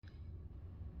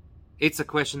It's a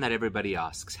question that everybody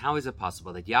asks. How is it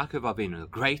possible that Yaakov Avinu, the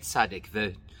great tzaddik,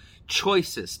 the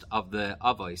choicest of the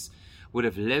Avos, would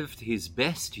have lived his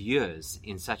best years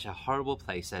in such a horrible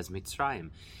place as Mitzrayim?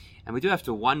 And we do have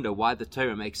to wonder why the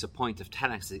Torah makes a point of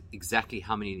telling us exactly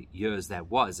how many years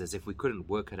that was, as if we couldn't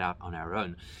work it out on our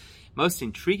own. Most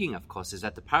intriguing, of course, is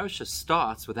that the parasha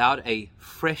starts without a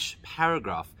fresh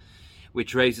paragraph,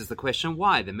 which raises the question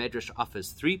why. The Medrash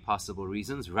offers three possible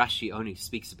reasons. Rashi only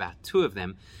speaks about two of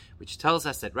them, which tells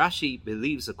us that Rashi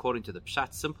believes, according to the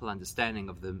Pshat, simple understanding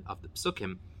of the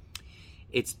Psukim,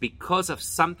 it's because of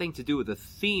something to do with the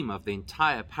theme of the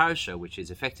entire parasha, which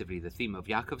is effectively the theme of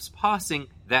Yaakov's passing,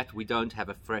 that we don't have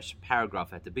a fresh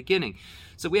paragraph at the beginning.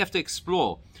 So we have to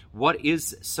explore what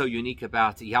is so unique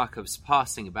about Yaakov's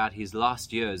passing, about his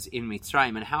last years in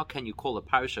Mitzrayim, and how can you call a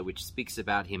parasha which speaks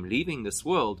about him leaving this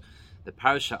world the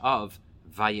parasha of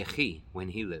Vayechi, when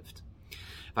he lived.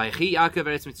 Vayechi Yaakov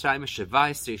eretz Mitzrayim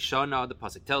shevayis shana. The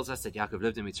pasuk tells us that Yaakov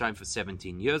lived in Mitzrayim for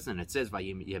 17 years, and it says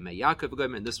Vayemei Yaakov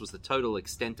Gomer, and this was the total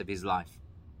extent of his life.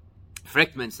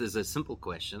 Fragt means there's a simple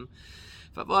question.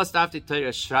 Why does the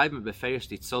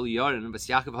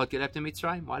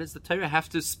Torah have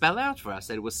to spell out for us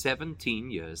that it was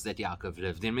 17 years that Yaakov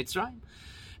lived in Mitzrayim?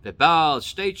 The Baal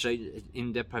states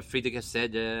in the Parfidik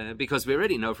said, because we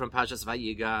already know from Parshas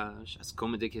Vayigash, as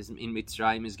Komedik in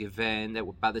Mitzrayim is given, that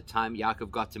by the time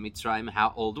Yaakov got to Mitzrayim,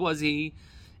 how old was he?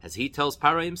 As he tells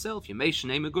Paro himself,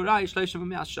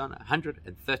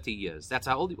 130 years. That's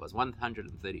how old he was,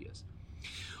 130 years.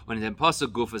 When in the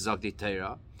Pasuk Gufa Zog the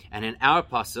Torah, and in our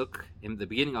Pasuk, in the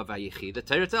beginning of Vayechi, the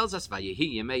Torah tells us,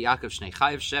 Vayehi Yemei Yaakov Shnei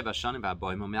Chayev Sheva Shanim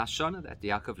Ba'boim U'Me'as Shana, that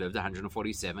Yaakov lived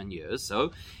 147 years.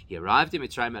 So he arrived in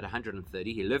Mitzrayim at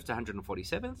 130, he lived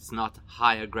 147. It's not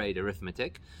higher grade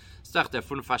arithmetic. So you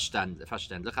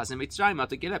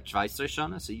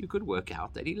could work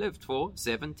out that he lived for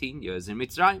 17 years in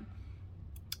Mitzrayim.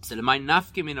 So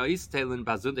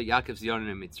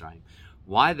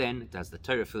why then does the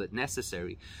Torah feel it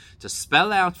necessary to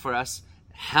spell out for us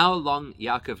how long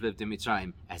Yaakov lived in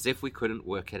Mitzrayim, as if we couldn't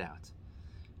work it out?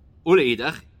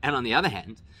 And on the other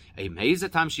hand, let's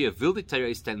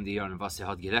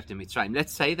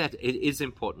say that it is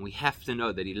important. We have to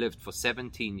know that he lived for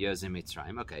 17 years in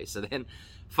Mitzrayim. Okay, so then,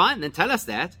 fine, then tell us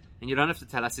that, and you don't have to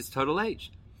tell us his total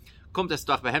age. Again,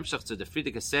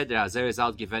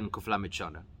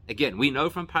 we know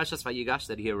from Parshas Vayigash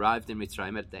that he arrived in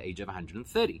Mitzrayim at the age of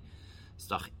 130.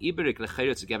 So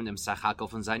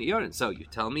you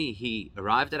tell me he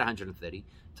arrived at 130,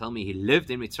 tell me he lived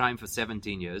in Mitzrayim for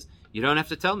 17 years. You don't have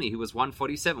to tell me he was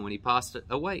 147 when he passed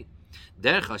away.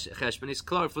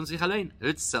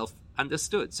 It's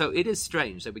self-understood. So it is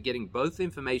strange that we're getting both the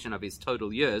information of his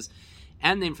total years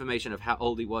and the information of how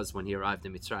old he was when he arrived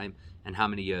in Mitzrayim and how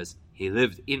many years he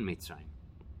lived in Mitzrayim.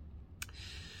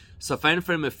 So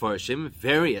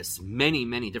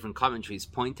many different commentaries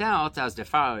point out, as the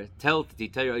Pharer tells the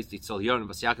Torah is the Tzolyon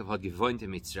was Yaakov had gewohnt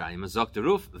in Mitzrayim, sagt der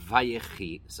Ruf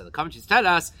Vayechi. So the commentaries tell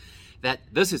us that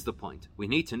this is the point. We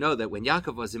need to know that when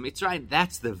Yaakov was in Mitzrayim,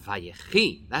 that's the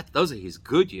Vayechi. Those are his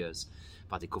good years.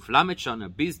 But the Kuflamet Shana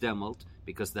Bizdemelt,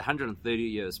 because the 130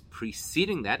 years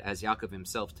preceding that, as Yaakov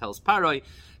himself tells Paroi,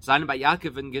 seien bei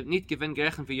Yaakov nicht gewinn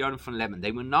gerechnet für Jahren von Leben.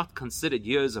 They were not considered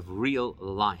years of real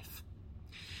life.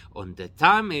 And the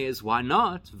time is, why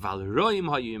not?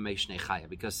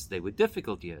 Because they were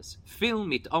difficult years. Filled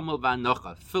with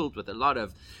a lot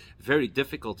of very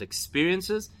difficult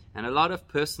experiences and a lot of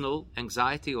personal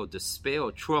anxiety or despair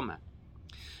or trauma.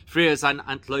 First,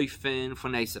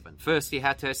 he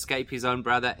had to escape his own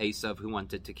brother Esav, who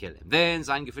wanted to kill him. Then,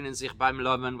 the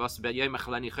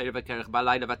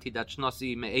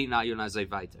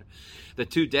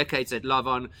 2 decades at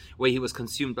Lavan, where he was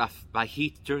consumed by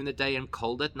heat during the day and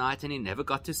cold at night, and he never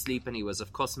got to sleep, and he was,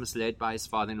 of course, misled by his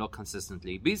father-in-law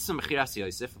consistently.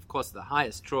 Of course, the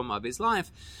highest trauma of his life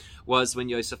was when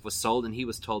Yosef was sold, and he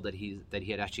was told that he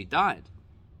had actually died.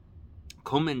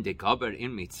 But once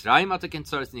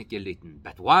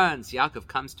Yaakov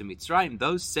comes to Mitzrayim,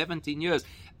 those 17 years,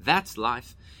 that's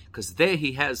life, because there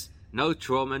he has no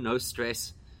trauma, no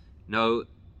stress, no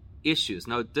issues,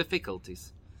 no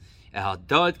difficulties. He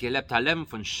lived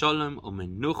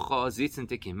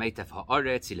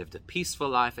a peaceful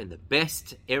life in the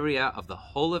best area of the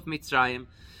whole of Mitzrayim.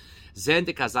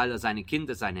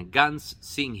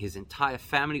 Seeing his entire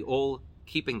family all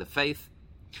keeping the faith.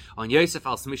 On Yosef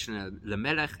als Mishnah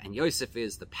Lemelech, and Yosef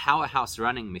is the powerhouse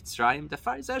running Mitzrayim. The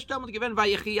Pharisees don't given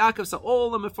Vayechi Yaakov, so all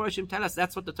the Meforshim tell us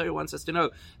that's what the Torah wants us to know.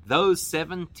 Those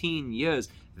 17 years,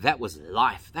 that was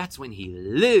life. That's when he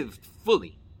lived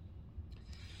fully.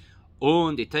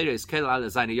 Und die Torah ist kel alle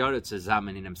seine Jahre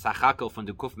zusammen in einem Sachakel von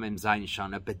der Kufmem Zayin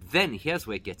Shana. But then, here's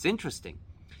where it gets interesting.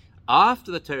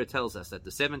 After the Torah tells us that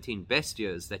the 17 best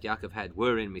years that Yaakov had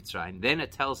were in Mitzrayim, then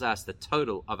it tells us the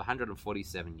total of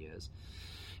 147 years.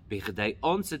 Bichdei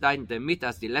onzudeuten damit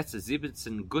as die letzte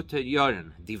 17 gute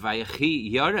Jahren, die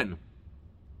Vayechi Jahren,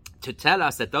 to tell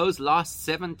us that those last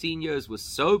 17 years were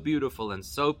so beautiful and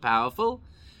so powerful,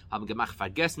 haben gemacht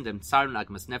vergessen dem Zarn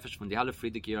Agmas Nefesh von die alle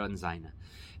Friedrich Jahren seine.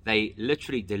 They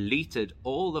literally deleted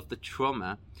all of the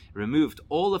trauma, removed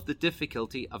all of the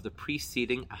difficulty of the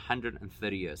preceding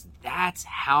 130 years. That's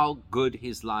how good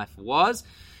his life was.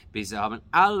 To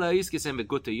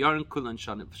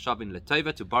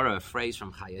borrow a phrase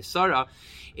from Chayei Sarah,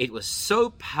 it was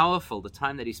so powerful, the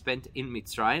time that he spent in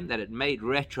Mitzrayim, that it made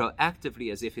retroactively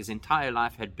as if his entire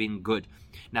life had been good.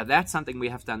 Now that's something we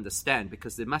have to understand,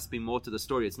 because there must be more to the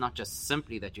story. It's not just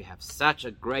simply that you have such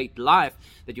a great life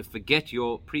that you forget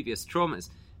your previous traumas.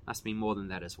 It must be more than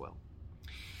that as well.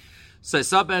 So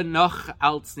Saber noch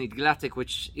als nicht glattig,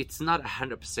 which it's not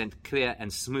 100% clear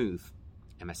and smooth.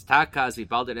 As wie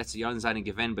bald der letzte Jahren seinen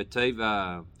Gewinn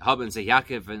betäuber, haben sie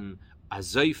Jakob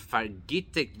so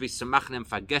vergittigt, wie zu machen,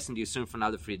 vergessen die Sünden von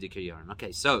alle friedlichen Jahren.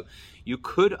 Okay, so you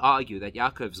could argue that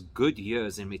Yaakov's good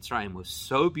years in Mitzrayim were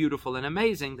so beautiful and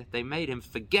amazing that they made him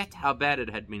forget how bad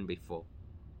it had been before.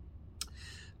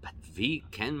 But wie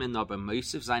kann man aber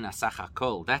Mosef sein als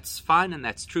Sachakol? That's fine and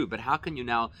that's true, but how can you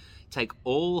now take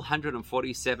all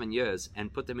 147 years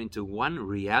and put them into one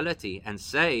reality and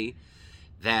say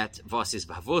that was is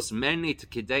bavos menit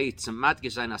kidei tzmat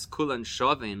gezayn as kulan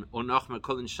shavin or nachmer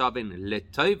kulan shavin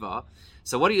letova.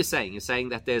 So what are you saying? You're saying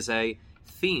that there's a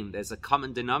theme, there's a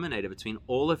common denominator between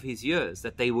all of his years,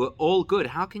 that they were all good.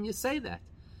 How can you say that?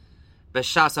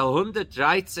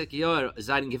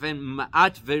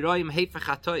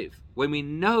 When we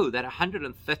know that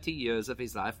 130 years of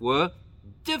his life were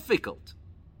difficult.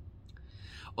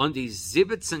 Und die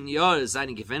 17 Jahre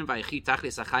seinen Gewinn Vayechi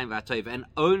Tachlis Achayim V'Atoiv, and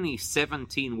only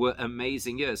 17 were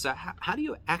amazing years. So how do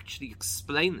you actually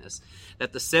explain this?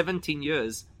 That the 17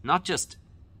 years not just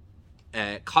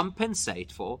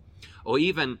compensate for, or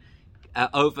even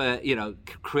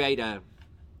create a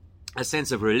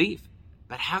sense of relief,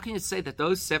 but how can you say that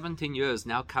those 17 years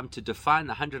now come to define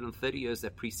the 130 years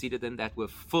that preceded them that were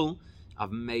full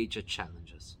of major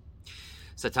challenges?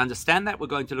 So to understand that, we're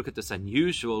going to look at this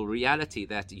unusual reality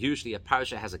that usually a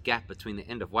parasha has a gap between the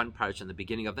end of one parasha and the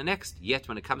beginning of the next. Yet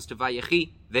when it comes to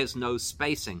Vayechi, there's no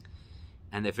spacing.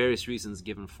 And there are various reasons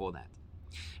given for that.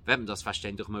 So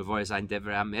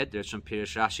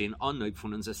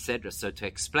to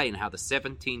explain how the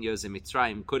 17 years in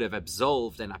Mitzrayim could have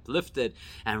absolved and uplifted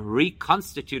and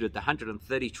reconstituted the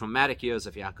 130 traumatic years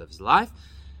of Yaakov's life,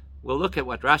 we'll look at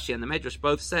what Rashi and the Medrash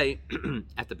both say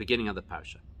at the beginning of the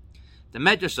parasha. The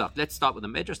Medrash, let's start with the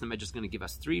Medrash. The Medrash is going to give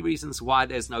us 3 reasons why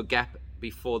there's no gap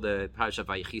before the parasha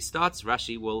Vayechi starts.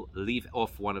 Rashi will leave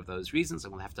off one of those reasons,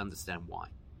 and we'll have to understand why.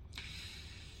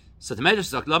 So the Medrash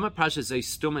sagt, Lama parasha zeh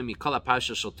stume mikola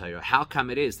parasha shel Torah. How come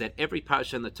it is that every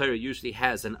parasha in the Torah usually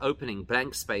has an opening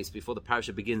blank space before the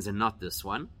parasha begins, and not this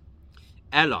one?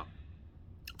 Ela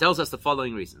tells us the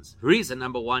following reasons. Reason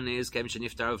number 1 is because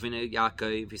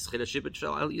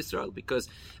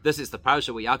this is the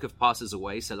parasha where Yaakov passes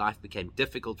away, so life became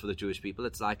difficult for the Jewish people.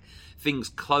 It's like things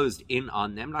closed in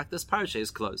on them, like this parasha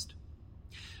is closed.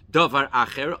 Dovar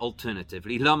acher,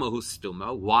 alternatively, lama hu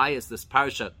stuma. Why is this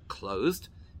parasha closed?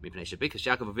 Because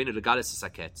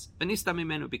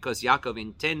Yaakov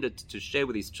intended to share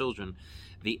with his children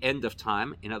the end of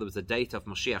time, in other words, the date of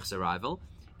Moshiach's arrival,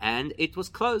 and it was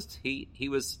closed. He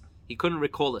couldn't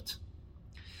recall it.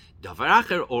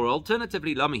 Or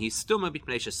alternatively,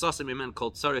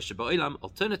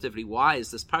 alternatively, why is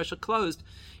this parasha closed?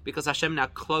 Because Hashem now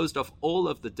closed off all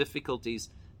of the difficulties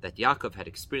that Yaakov had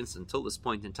experienced until this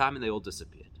point in time, and they all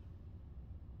disappeared.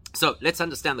 So let's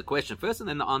understand the question first, and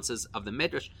then the answers of the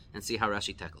Medrash, and see how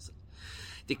Rashi tackles it.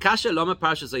 The kasha lama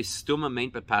parasha zeh stuma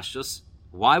main bepashtus.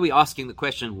 Why are we asking the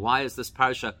question, why is this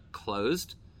parasha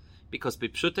closed? Because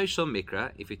b'pshutei shel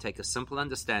mikra, if you take a simple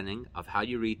understanding of how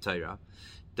you read Torah,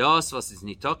 das was is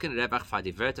nitoken revach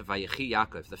v'adiverte vayechi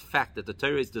Yaakov, the fact that the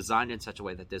Torah is designed in such a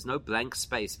way that there's no blank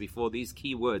space before these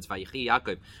key words vayechi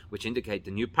Yaakov, which indicate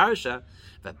the new parasha,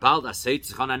 v'bald aseit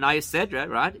zichon anayis sedra,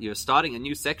 right? You're starting a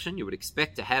new section, you would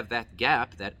expect to have that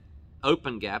gap, that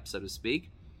open gap, so to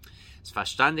speak. It's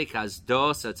verstandig as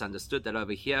do, so it's understood that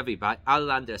over here, wie bei allen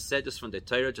anderen Sedus von der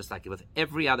Torah, just like with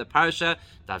every other parasha,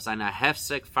 darf sein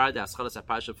hefsek far der Ascholas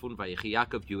parasha von Vayechi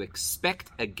Yaakov. You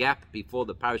expect a gap before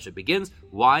the parasha begins.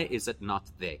 Why is it not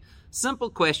there?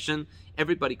 Simple question.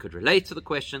 Everybody could relate to the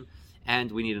question,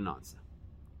 and we need an answer.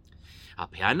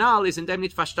 Hapianal is in dem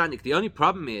nicht verstandig. The only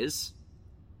problem is,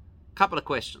 a couple of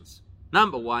questions.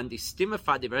 Number one, die Stimme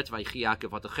von der Welt Vayechi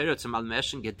Yaakov hat der zum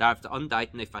Menschen gedarft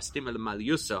andeuten auf Stimme mal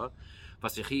Yusa,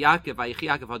 was Vayechi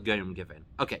Yaakov hat Gerim given.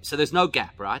 Okay, so there's no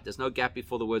gap, right? There's no gap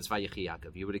before the words Vayechi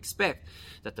Yaakov. You would expect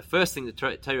that the first thing the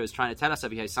Torah is trying to tell us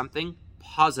over here is something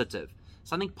positive.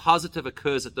 Something positive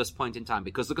occurs at this point in time,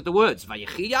 because look at the words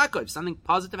Vayechi Yaakov. Something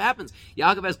positive happens.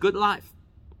 Yaakov has good life.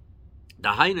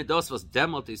 Which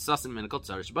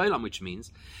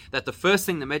means that the first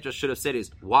thing the Medrash should have said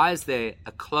is, why is there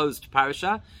a closed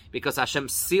parasha? Because Hashem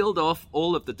sealed off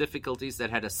all of the difficulties that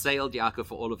had assailed Yaakov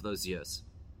for all of those years.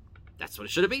 That's what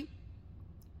it should have been.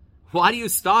 Why do you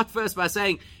start first by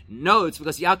saying, no, it's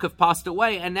because Yaakov passed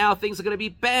away and now things are going to be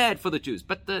bad for the Jews?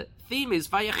 But the theme is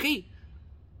Vayechi.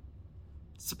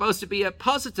 It's supposed to be a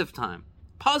positive time,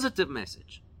 positive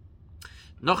message.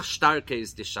 Noch starke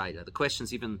is the Shaila. The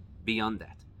question's even beyond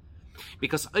that.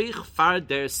 Because euch far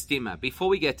der Stimme, before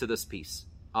we get to this piece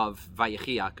of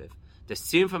Vayechi Yaakov, the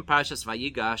Stim from Parashas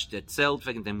Vayigash, der zählt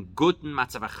wegen dem guten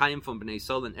Matzav HaChaim von Bnei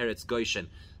Yisrael in Eretz Goshen.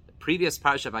 The previous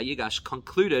Parasha Vayigash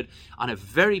concluded on a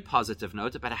very positive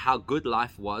note about how good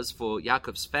life was for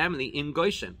Yaakov's family in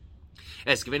Goshen.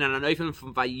 Es gewinnen an Eufen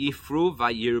von Vayifru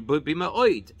Vayirbu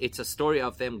Bima'oid. It's a story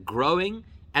of them growing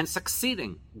and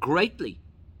succeeding greatly.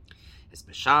 Es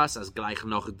beschas as gleich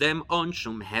noch dem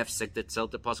onshum hefsek der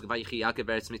zelte Pasuk Vayechi Yaakov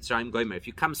Eretz Mitzrayim Gomer. If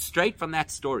you come straight from that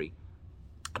story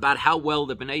about how well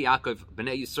the Bnei Yaakov,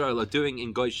 Bnei Yisrael are doing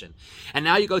in Goshen, and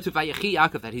now you go to Vayechi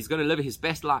Yaakov, that he's going to live his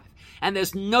best life, and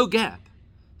there's no gap.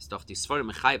 Ist doch die Sforim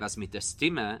Mechai, was mit der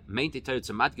Stimme meint die Torah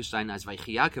zum Madgestein, als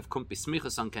Vayechi Yaakov kommt bis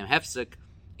Smichus an kem hefsek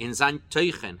in sein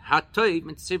Teuchen, hat Toiv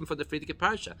mit Sieben for the Friedrich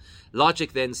Parsha.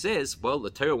 Logic then says, well, the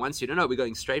Torah wants you to know we're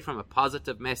going straight from a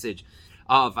positive message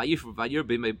of Vayir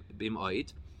bim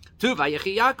oid to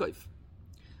Vayechi Yaakov.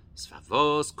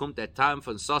 Svavos kommt der Time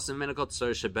von Sosim Menakot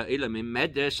Sorshe Be'ilam im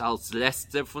Medrash als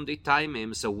letzter von die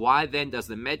Taimim. So why then does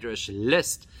the Medrash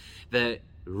list the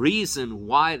reason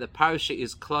why the parasha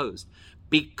is closed?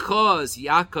 Because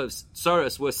Yaakov's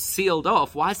tzoros was sealed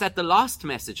off. Why is that the last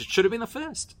message? It should have been the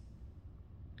first.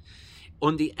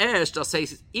 Und die erst, das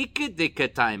says Ike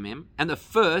dike Taimim, and the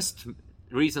first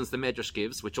reasons the Medrash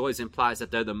gives, which always implies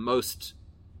that they're the most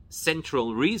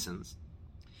central reasons,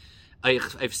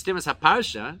 if Stimas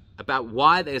HaParsha, about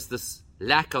why there's this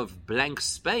lack of blank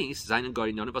space, Zayin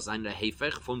Gorinonu was ein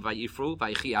Hefech von Vayifru,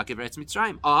 Vayechi Yaakov Eretz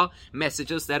Mitzrayim, are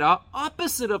messages that are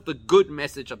opposite of the good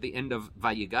message of the end of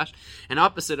Vayigash, and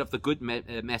opposite of the good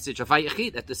message of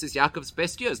Vayechi, that this is Yaakov's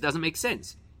best years. Doesn't make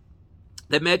sense.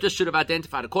 The Medrash should have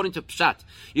identified, according to Pshat,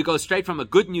 you go straight from a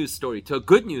good news story to a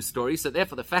good news story, so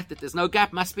therefore the fact that there's no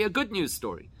gap must be a good news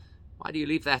story. Why do you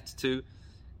leave that to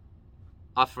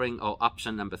offering or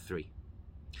option number 3?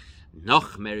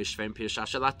 Noch merish ven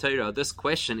Pirshashalat Torah. This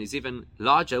question is even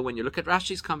larger when you look at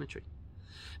Rashi's commentary.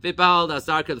 We know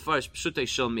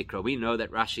that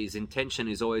Rashi's intention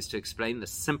is always to explain the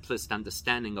simplest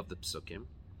understanding of the psukim.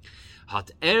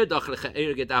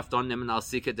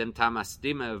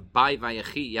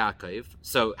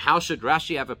 So how should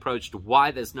Rashi have approached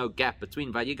why there's no gap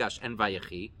between Vayigash and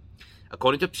Vayechi?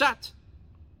 According to Pshat,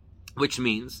 which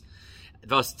means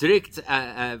was direkt ist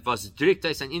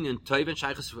ein Indien Teuven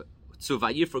Scheiches zu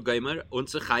Vayifru Gomer und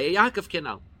zu Chaye Yaakov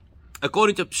Kenal.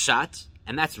 According to Pshat,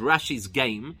 and that's Rashi's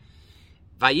game,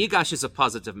 Vayigash is a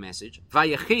positive message.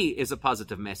 Vayechi is a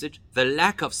positive message. The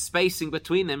lack of spacing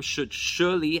between them should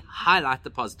surely highlight the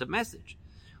positive message.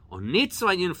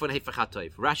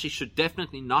 Rashi should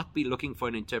definitely not be looking for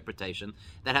an interpretation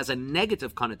that has a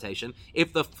negative connotation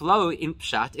if the flow in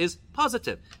Pshat is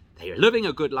positive. They are living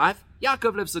a good life.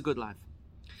 Yaakov lives a good life.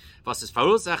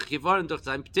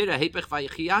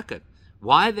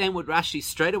 Why then would Rashi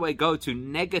straight away go to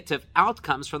negative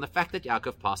outcomes from the fact that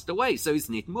Yaakov passed away? So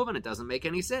he's not moving. It doesn't make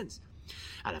any sense.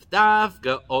 That third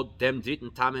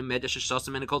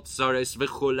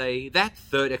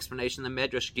explanation the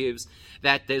Medrash gives,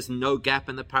 that there's no gap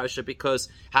in the parasha because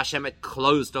Hashem had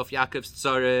closed off Yaakov's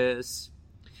tzoros,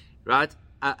 right?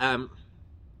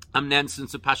 Amnenson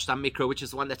to Pashta Mikra, which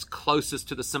is the one that's closest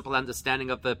to the simple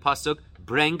understanding of the pasuk.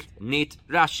 Bring nit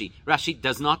Rashi. Rashi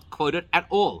does not quote it at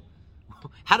all.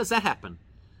 How does that happen?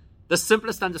 The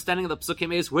simplest understanding of the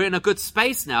psukim is we're in a good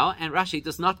space now, and Rashi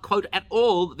does not quote at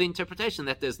all the interpretation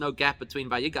that there's no gap between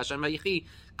Vayigash and Vayechi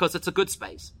because it's a good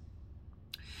space.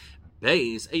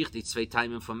 Even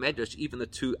the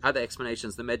two other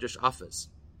explanations the Medrash offers.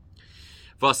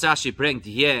 Was Rashi bringt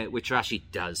here, which Rashi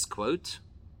does quote,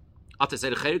 at the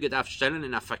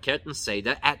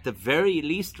very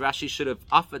least Rashi should have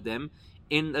offered them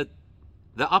in the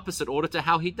opposite order to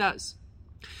how he does.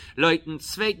 Leuten,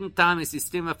 zweiten Tam ist die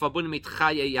Stimme verbunden mit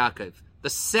Chaye Yaakov. The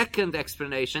second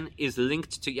explanation is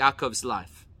linked to Yaakov's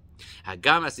life. So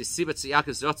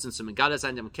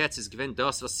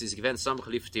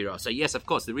yes, of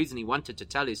course, the reason he wanted to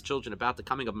tell his children about the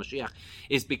coming of Mashiach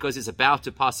is because he's about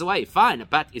to pass away. Fine,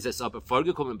 but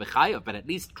but at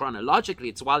least chronologically,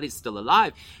 it's while he's still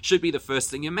alive, should be the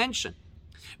first thing you mention.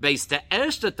 Yet the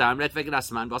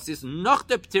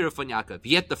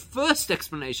first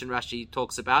explanation Rashi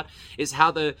talks about is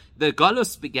how the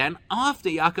Galus began after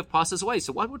Yaakov passes away.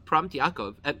 So what would prompt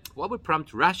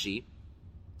Rashi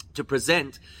to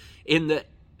present in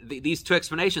these two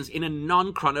explanations in a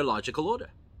non-chronological order?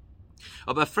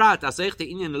 Aber frat, als ich die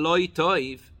Inyan loi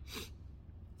toiv,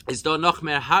 is da noch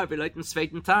mehr harbe Leuten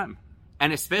zweiten Time.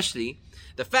 And especially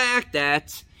the fact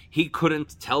that he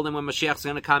couldn't tell them when Mashiach is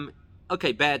going to come.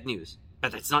 Okay, bad news.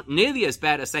 But it's not nearly as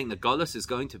bad as saying the Golus is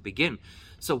going to begin.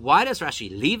 So why does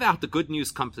Rashi leave out the good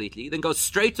news completely, then go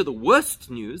straight to the worst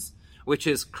news, which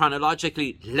is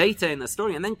chronologically later in the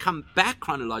story, and then come back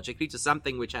chronologically to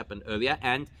something which happened earlier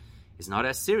and is not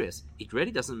as serious? It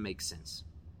really doesn't make sense.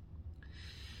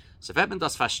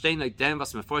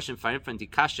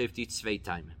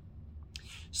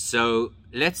 So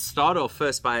let's start off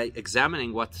first by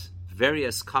examining what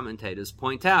various commentators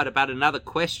point out about another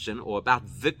question, or about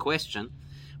the question,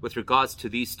 with regards to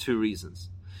these two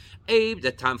reasons. Let's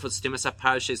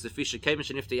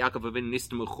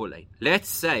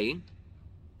say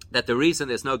that the reason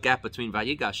there's no gap between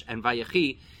Vayigash and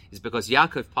Vayechi is because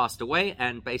Yaakov passed away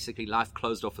and basically life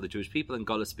closed off for the Jewish people and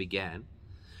Golus began.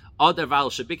 Or,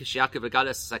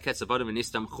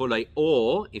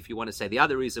 if you want to say the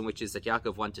other reason, which is that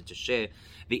Yaakov wanted to share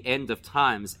the end of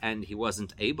times and he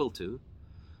wasn't able to,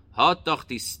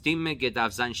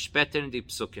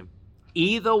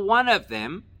 either one of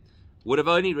them would have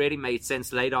only really made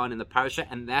sense later on in the parasha,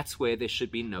 and that's where there should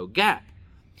be no gap.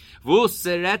 It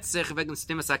should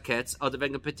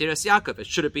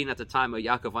have been at the time where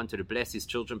Yaakov wanted to bless his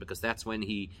children, because that's when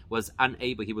he was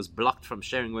unable, he was blocked from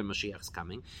sharing when Mashiach is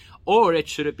coming. Or it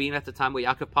should have been at the time where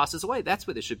Yaakov passes away. That's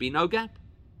where there should be no gap.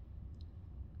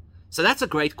 So that's a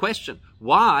great question.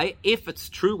 Why, if it's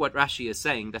true what Rashi is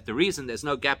saying, that the reason there's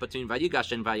no gap between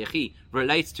Vayigash and Vayechi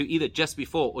relates to either just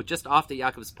before or just after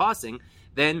Yaakov's passing,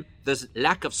 then this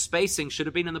lack of spacing should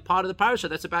have been in the part of the parasha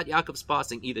that's about Yaakov's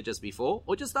passing, either just before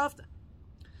or just after.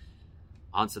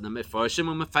 Answer the Meforshim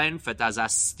umefein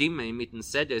fetazastime mitten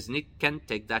seders nit can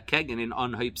take that kegen in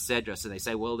onhoip sedra. So they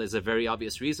say, well, there's a very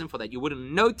obvious reason for that. You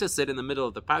wouldn't notice it in the middle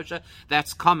of the parasha.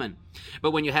 That's common.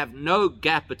 But when you have no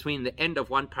gap between the end of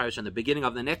one parasha and the beginning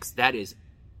of the next, that is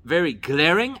very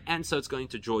glaring, and so it's going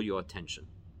to draw your attention.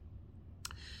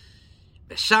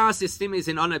 Shas Yistim is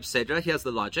in Oneb Sedra. Here's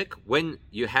the logic. When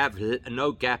you have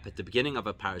no gap at the beginning of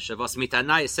a parasha, because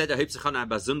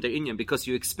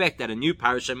you expect that a new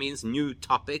parasha means new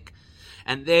topic,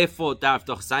 and therefore so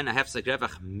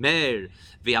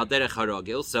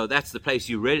that's the place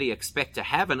you really expect to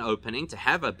have an opening, to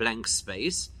have a blank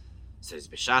space.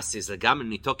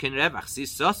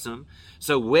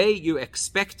 So where you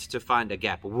expect to find a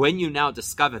gap, when you now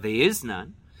discover there is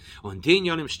none, and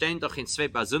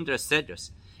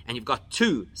you've got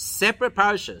two separate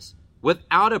parashas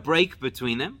without a break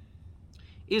between them,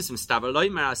 so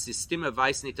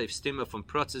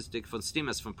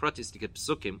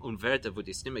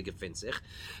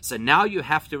now you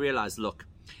have to realize, look,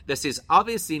 this is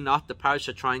obviously not the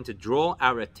parasha trying to draw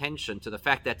our attention to the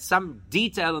fact that some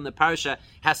detail in the parasha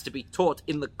has to be taught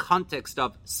in the context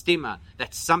of stima,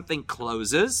 that something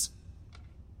closes.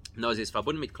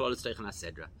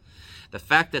 The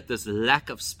fact that this lack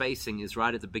of spacing is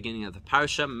right at the beginning of the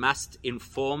parasha must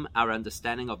inform our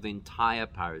understanding of the entire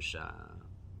parasha.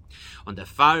 Which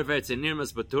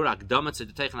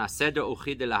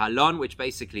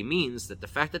basically means that the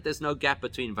fact that there's no gap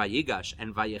between Vayigash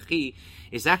and Vayechi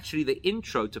is actually the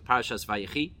intro to Parashas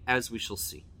Vayechi, as we shall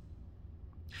see.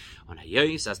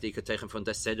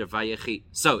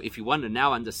 So, if you want to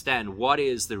now understand what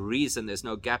is the reason there's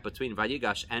no gap between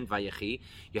Vayigash and Vayechi,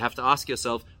 you have to ask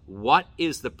yourself, what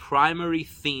is the primary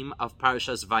theme of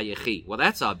Parashas Vayechi? Well,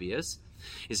 that's obvious.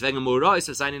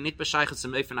 Parashas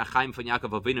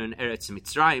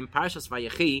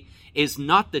Vayechi is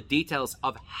not the details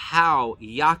of how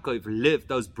Yaakov lived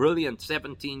those brilliant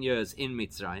 17 years in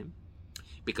Mitzrayim,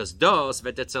 because those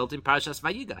wird erzählt in Parashas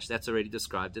Vayigash. That's already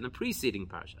described in the preceding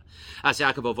parasha. As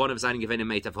Yaakov von seinen gewinne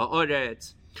Meter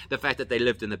va'oretz, the fact that they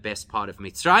lived in the best part of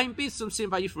Mitzrayim,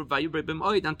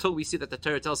 until we see that the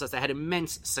Torah tells us they had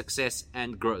immense success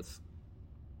and growth.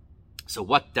 So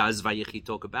what does Vayechi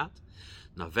talk about?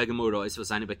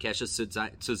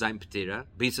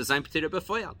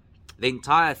 The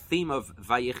entire theme of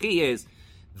Vayechi is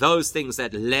those things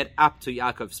that led up to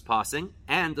Yaakov's passing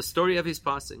and the story of his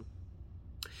passing.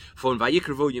 Von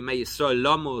Vayikrevu Yemei Yisrael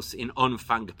Lamus in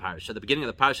Onfang Parasha. The beginning of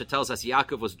the parasha tells us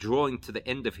Yaakov was drawing to the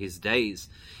end of his days,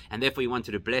 and therefore he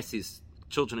wanted to bless his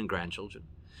children and grandchildren.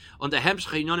 Und der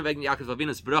Hemshach Yinone wegen Yaakov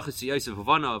Avinu's Brachas to Yosef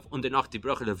Vanov und danach die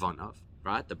Bracha Levanov.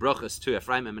 Right? The brachas to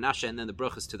Ephraim and Menashe, and then the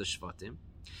brachas to the Shvatim.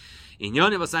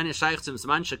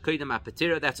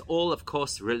 That's all, of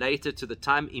course, related to the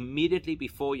time immediately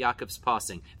before Yaakov's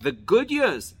passing. The good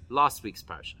years, last week's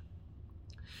parasha.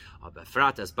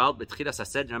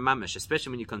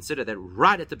 Especially when you consider that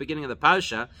right at the beginning of the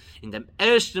parasha, in the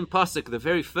ersten pasuk, the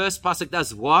very first pasuk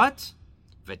does what?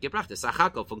 It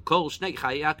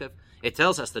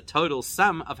tells us the total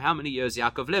sum of how many years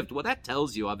Yaakov lived. Well, that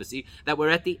tells you, obviously, that we're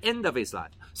at the end of his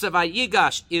life. So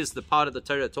Vayigash is the part of the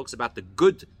Torah that talks about the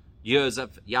good years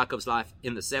of Yaakov's life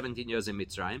in the 17 years in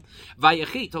Mitzrayim.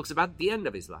 Vayechi talks about the end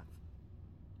of his life.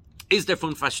 Is there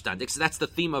fun verstandig? So that's the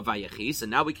theme of Vayechi. So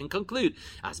now we can conclude,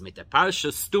 as mit der Parasha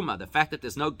Stuma, the fact that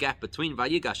there's no gap between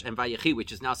Vayigash and Vayechi,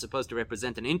 which is now supposed to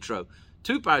represent an intro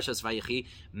to Parashas Vayechi,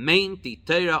 meint die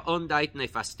Torah ondait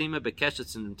nefastime bekeshet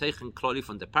zum Teichen kloli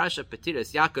von der Parasha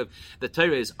Petiras Yaakov. The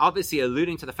Torah is obviously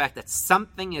alluding to the fact that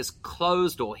something is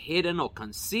closed or hidden or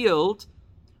concealed.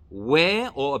 Where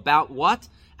or about what?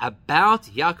 About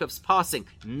Yaakov's passing,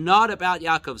 not about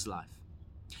Yaakov's life.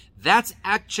 That's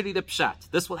actually the pshat.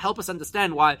 This will help us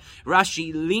understand why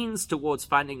Rashi leans towards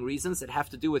finding reasons that have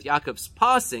to do with Yaakov's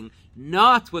passing,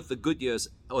 not with the good years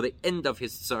or the end of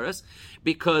his tzoros,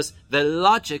 because the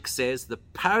logic says the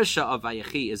parasha of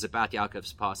Vayechi is about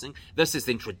Yaakov's passing. This is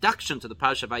the introduction to the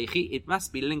parasha of Vayechi. It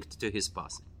must be linked to his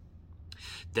passing.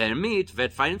 Dermit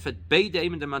wird vereinfacht beide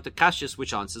in der Montekashis,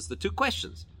 which answers the two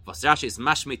questions. Was Rashi is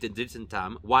mashmit in dritten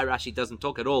tam, why Rashi doesn't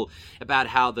talk at all about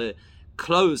how the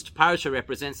closed parasha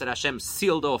represents that Hashem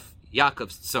sealed off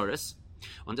Yaakov's tzoros.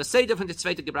 On the Seder von der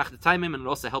zweite gebrachte Taimim, and it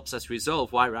also helps us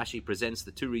resolve why Rashi presents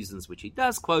the two reasons which he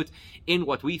does quote in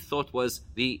what we thought was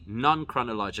the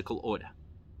non-chronological order.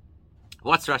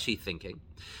 What's Rashi thinking?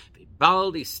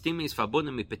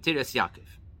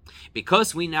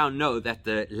 Because we now know that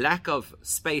the lack of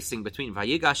spacing between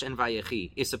Vayigash and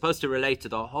Vayechi is supposed to relate to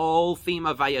the whole theme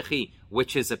of Vayechi,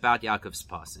 which is about Yaakov's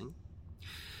passing.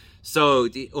 So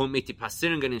the Umiti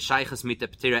Pasirungen in Shaychas mit der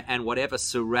Petira and whatever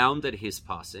surrounded his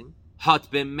passing, hat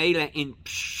bemele in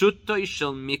Pshutoi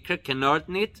shel Mikra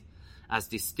kenordnit, as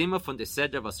die Stimme von der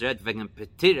Seder was red wegen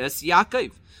Petiras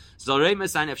Yaakov. Soll Reime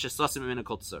sein auf Shesosim in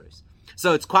Kol Tzoros.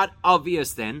 So it's quite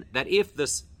obvious then that if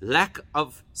this lack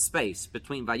of space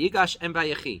between Vayigash and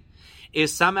Vayechi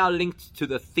is somehow linked to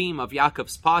the theme of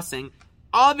Yaakov's passing,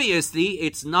 obviously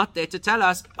it's not there to tell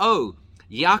us, oh,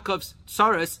 Yaakov's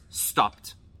tzoros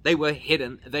stopped. They were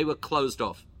hidden. They were closed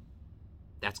off.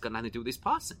 That's got nothing to do with his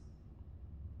passing.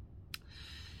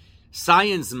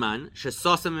 Science-man,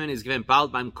 Shesosamen is given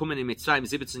bald beim Kommen in Mitzrayim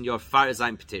 17 Jahr far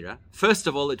sein Petira. First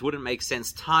of all, it wouldn't make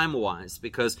sense time-wise,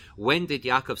 because when did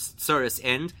Yaakov's tzoros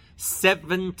end?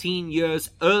 17 years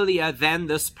earlier than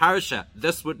this parasha.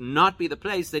 This would not be the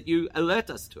place that you alert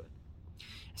us to it.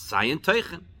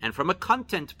 And from a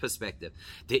content perspective,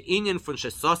 the inyan von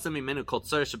Shesosam imenu kol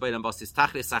tzoros shabaylam basis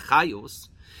tachlis achayus.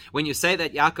 When you say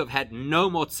that Yaakov had no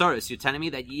more tzoros, you're telling me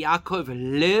that Yaakov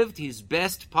lived his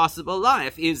best possible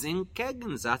life is in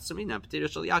Kegen Zatzarina Petira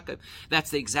shel Yaakov. That's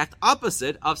the exact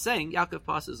opposite of saying Yaakov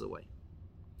passes away.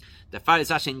 The Far is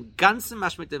Rashi in ganzen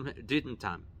Mashmit dem dritten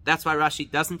time. That's why Rashi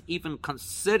doesn't even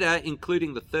consider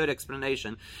including the third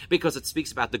explanation, because it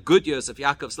speaks about the good years of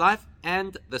Yaakov's life,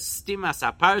 and the Stimas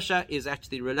HaParsha is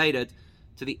actually related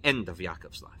to the end of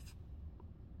Yaakov's life.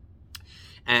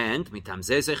 And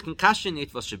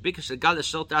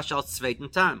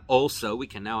also, we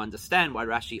can now understand why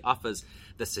Rashi offers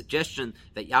the suggestion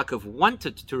that Yaakov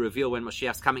wanted to reveal when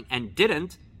Moshiach's coming and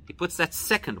didn't. He puts that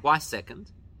second. Why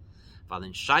second? Because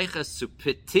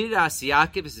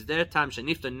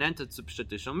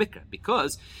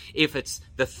if it's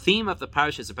the theme of the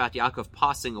parasha is about Yaakov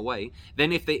passing away,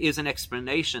 then if there is an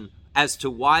explanation as to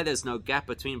why there's no gap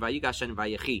between Vayigash and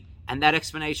Vayechi, and that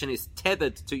explanation is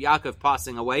tethered to Yaakov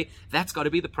passing away, that's got to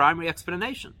be the primary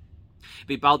explanation.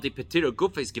 Because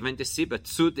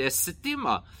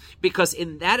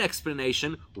in that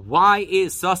explanation, why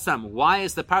is Sosam? Why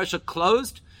is the parasha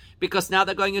closed? Because now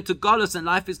they're going into Golus and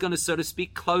life is going to, so to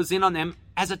speak, close in on them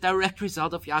as a direct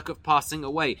result of Yaakov passing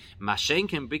away.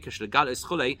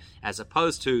 As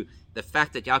opposed to the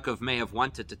fact that Yaakov may have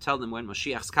wanted to tell them when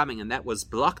Moshiach's coming and that was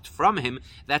blocked from him,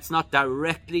 that's not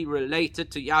directly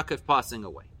related to Yaakov passing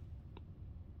away.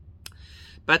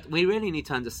 But we really need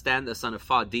to understand this on a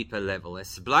far deeper level.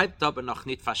 Es bleibt aber noch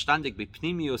nicht verstandig bei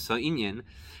Pnimius ha'inyan.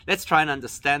 Let's try and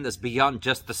understand this beyond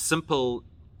just the simple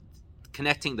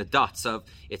connecting the dots of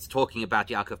it's talking about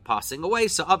Yaakov passing away,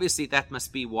 so obviously that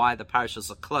must be why the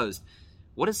parashas are closed.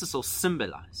 What does this all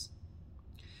symbolize?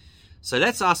 So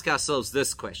let's ask ourselves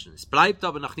this question. Es bleibt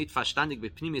aber noch nicht verstandig bei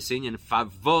Pnimius ha'inyan,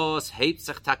 favos hebt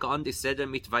sich taka on die Seder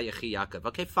mit Vayechi Yaakov.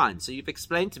 Okay, fine. So you've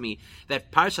explained to me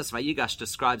that Parashas Vayigash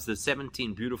describes the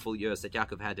 17 beautiful years that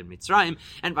Yaakov had in Mitzrayim,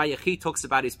 and Vayechi talks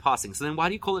about his passing. So then why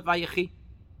do you call it Vayechi?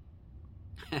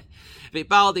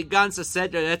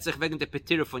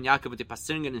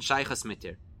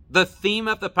 The theme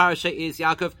of the parasha is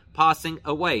Yaakov passing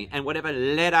away, and whatever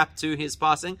led up to his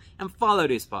passing and followed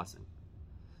his passing.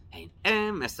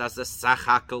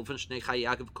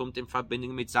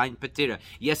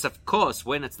 Yes, of course,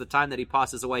 when it's the time that he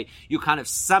passes away, you kind of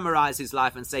summarize his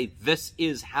life and say, this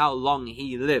is how long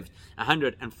he lived.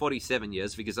 147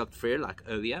 years, wie gesagt früher, like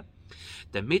earlier.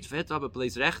 Damit wird aber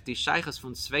bloß recht die Scheiches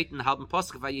vom zweiten halben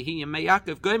Pasuk, weil hier in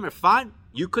Yaakov Gomer. Fine,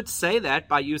 you could say that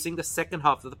by using the second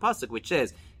half of the Pasuk, which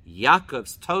says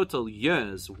Yaakov's total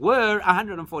years were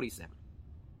 147.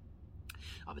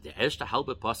 Aber der erste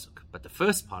halbe Pasuk, but the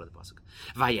first part of the Pasuk,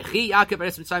 Vayechi Yaakov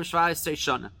eres Mitzrayim 17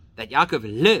 shana, that Yaakov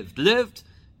lived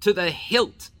to the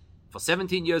hilt for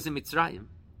 17 years in Mitzrayim.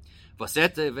 Was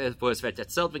wird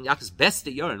erzählt wegen Yaakov's beste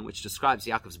Jahren, which describes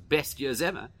Yaakov's best years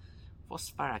ever. How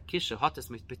does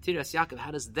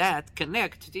that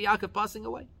connect to Yaakov passing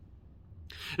away?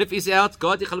 In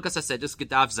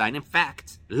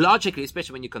fact, logically,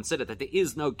 especially when you consider that there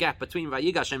is no gap between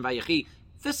Vayigash and Vayechi,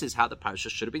 this is how the parasha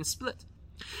should have been split.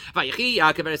 The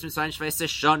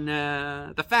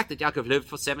fact that Yaakov lived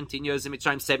for 17 years in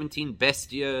Mitzrayim, 17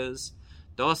 best years,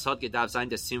 das hat gedacht sein,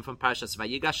 the sim from Parashas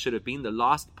Vayigash should have been the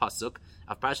last pasuk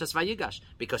of Parashas Vayigash,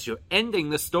 because you're ending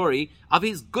the story of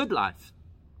his good life.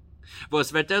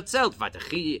 That's where the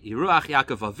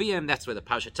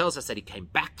parasha tells us that he came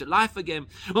back to life again.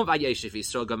 And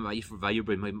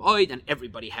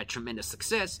everybody had tremendous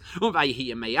success. And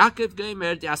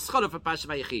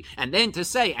then to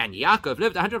say, and Yaakov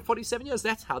lived 147 years,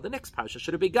 that's how the next parasha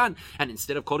should have begun. And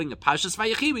instead of calling it Parashas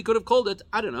Vayechi, we could have called it,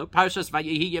 I don't know, Parashas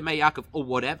Vayehi Yemei Yaakov, or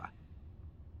whatever.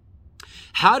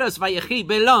 How does Vayechi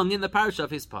belong in the parasha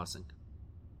of his passing?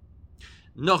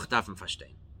 Noch davon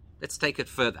verstehen. Let's take it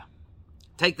further.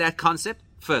 Take that concept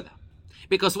further.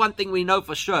 Because one thing we know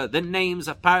for sure, the names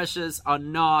of parashas are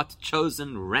not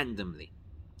chosen randomly.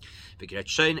 We've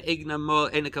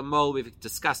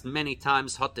discussed many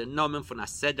times, the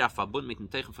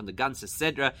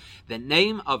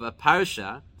name of a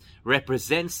parasha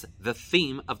represents the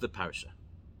theme of the parasha.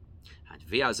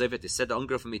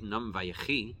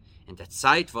 In der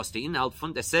Zeit, was der Inhalt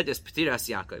von der Seder ist Petiras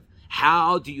Yaakov.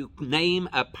 How do you name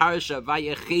a parasha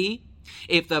Vayechi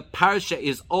if the parasha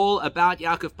is all about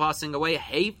Yaakov passing away?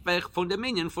 Heifech von der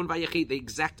Minyan von Vayechi, the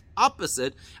exact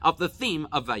opposite of the theme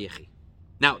of Vayechi.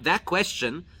 Now, that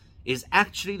question is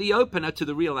actually the opener to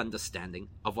the real understanding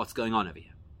of what's going on over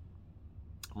here.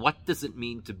 What does it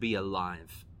mean to be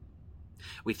alive?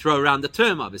 We throw around the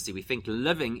term, obviously. We think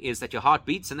living is that your heart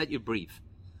beats and that you breathe.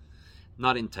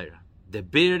 Not in Torah. The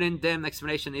beer in them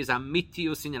explanation is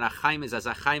amitius in achaim is as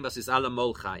achaim was is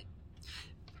alamol chai.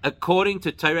 According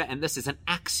to Torah, and this is an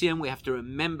axiom, we have to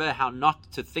remember how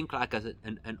not to think like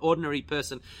an ordinary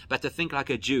person, but to think like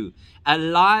a Jew.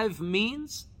 Alive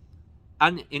means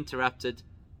uninterrupted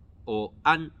or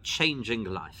unchanging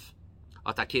life.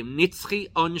 Atakim nitzchi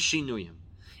on shinuyim.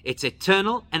 It's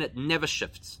eternal and it never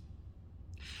shifts.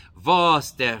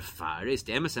 Was der Fall ist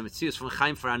der Emes Metzius von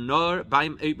Chaim for Anor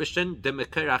beim Eibeshen de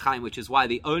Mekir Chaim, which is why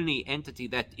the only entity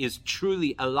that is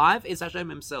truly alive is Hashem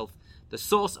Himself, the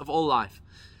source of all life,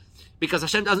 because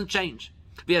Hashem doesn't change.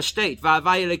 Wie steht,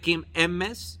 Va'avai Elikim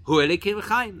Emes Hu Elikim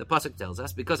Chaim. The pasuk tells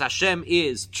us because Hashem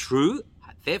is true,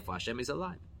 therefore Hashem is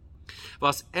alive.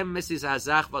 Was Emes is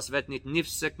Azach, was wird nicht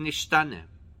nifsek nishtane.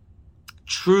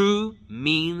 True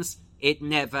means it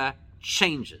never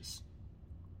changes.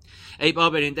 If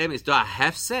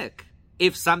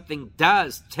something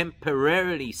does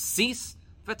temporarily cease,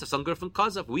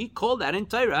 we call that in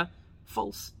Torah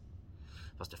false.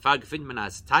 Was der Fall findet man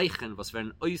als Teichen, was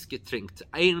werden ausgetrinkt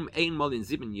einmal in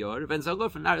 7 Jahren, wenn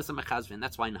sogar von Naras und Mechazvin.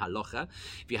 That's why in Halacha,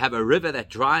 if you have a river that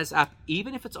dries up,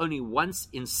 even if it's only once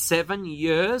in 7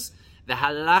 years, the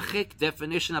halachic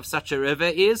definition of such a river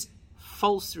is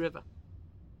false river.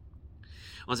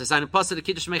 And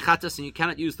you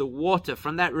cannot use the water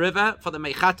from that river for the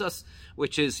mechatos,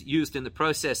 which is used in the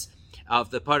process of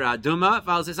the para aduma,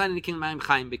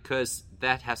 because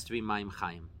that has to be maim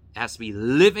chaim. It has to be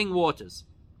living waters.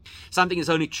 Something is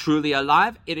only truly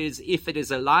alive. It is if it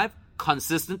is alive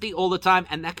consistently all the time,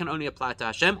 and that can only apply to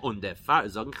Hashem. Und der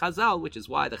Sagen Chazal, which is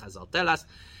why the Chazal tell us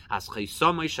as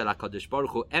Chaysomoy Shel HaKadosh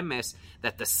Baruch Hu Emes,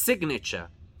 that the signature,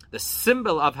 the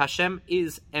symbol of Hashem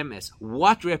is Emes.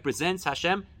 What represents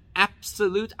Hashem?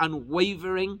 Absolute,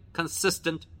 unwavering,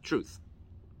 consistent truth.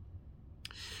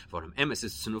 Emes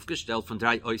is aufgestellt von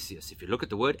drei Oisios. If you look at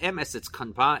the word Emes, it's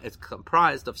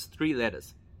comprised of three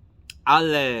letters.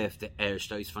 Aleph, the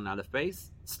erste is von Aleph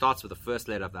Beis, starts with the first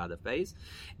letter of the Aleph Beis.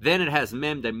 Then it has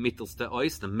Mem, the mittelste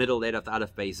Ois, the middle letter of the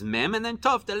Aleph Beis, Mem, and then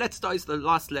Tov, the letzte Ois, the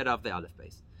last letter of the Aleph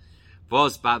Beis.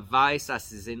 Was beweist, as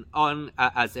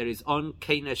there is on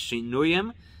keine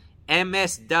Shinuyim,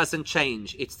 Emes doesn't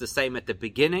change. It's the same at the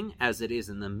beginning as it is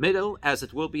in the middle, as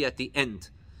it will be at the end.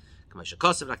 Like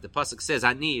the pasuk says,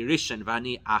 "Ani Rishon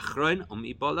v'ani Achron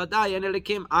umi boladai en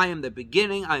Elikim." I am the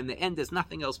beginning, I am the end. There's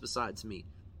nothing else besides me.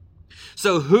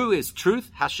 So, who is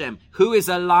truth? Hashem. Who is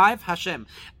alive? Hashem.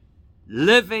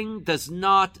 Living does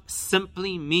not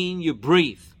simply mean you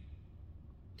breathe.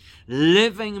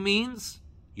 Living means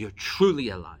you're truly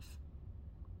alive.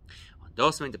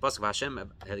 That's why the pasuk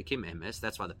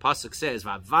says,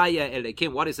 "Vavaya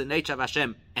Elikim." What is the nature of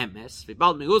Hashem? Emes.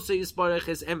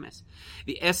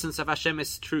 The essence of Hashem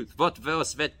is truth. It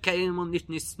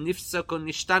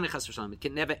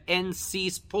can never end,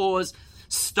 cease, pause,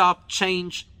 stop,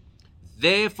 change.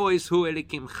 Therefore, is who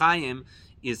Elikim Chaim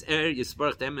is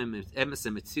Yisborach Emes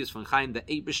and Metzius from Chaim. The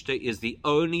Eibishter is the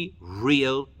only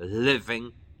real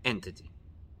living entity,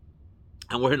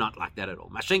 and we're not like that at all.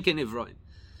 Mashenke Nivroim.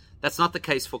 That's not the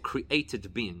case for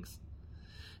created beings.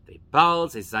 If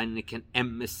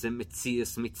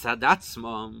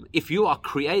you are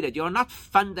created, you're not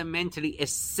fundamentally,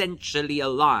 essentially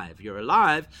alive. You're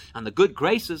alive on the good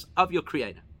graces of your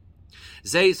Creator.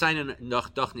 If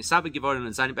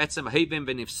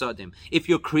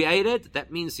you're created,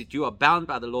 that means that you are bound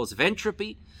by the laws of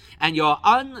entropy, and you're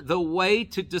on the way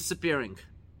to disappearing.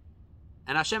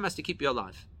 And Hashem has to keep you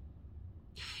alive.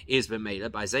 So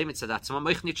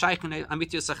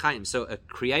a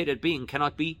created being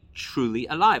cannot be truly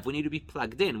alive. We need to be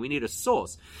plugged in. We need a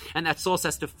source. And that source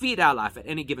has to feed our life at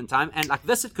any given time. And like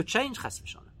this, it could change.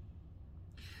 The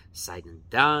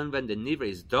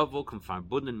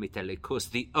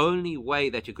only way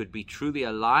that you could be truly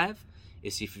alive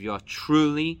is if you are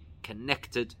truly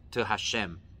connected to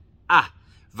Hashem.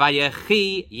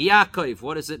 Vayechi Yaakov.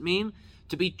 What does it mean?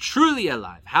 To be truly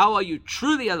alive. How are you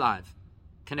truly alive?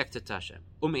 Connected to Hashem.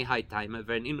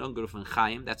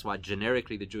 That's why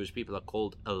generically the Jewish people are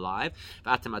called alive.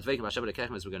 As we're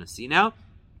going to see now.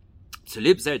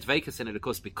 And of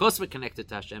course, because we're connected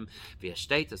to Hashem, as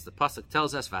the pasuk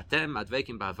tells us,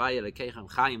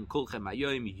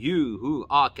 you who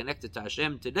are connected to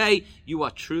Hashem today, you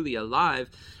are truly alive.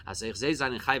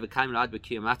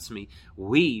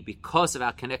 We, because of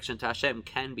our connection to Hashem,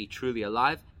 can be truly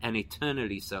alive and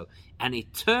eternally so. And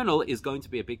eternal is going to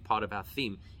be a big part of our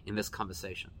theme in this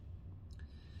conversation.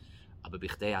 Okay,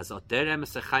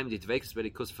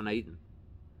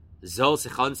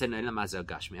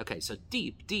 so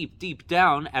deep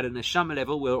down at a neshama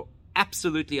level, we're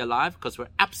absolutely alive because we're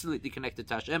absolutely connected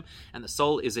to Hashem, and the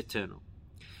soul is eternal.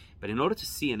 But in order to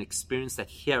see and experience that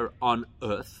here on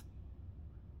earth,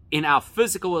 in our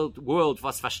physical world,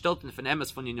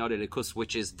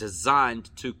 which is designed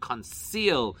to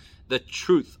conceal the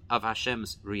truth of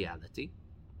Hashem's reality,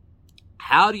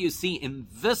 how do you see in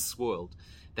this world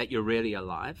that you're really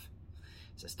alive?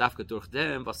 It's by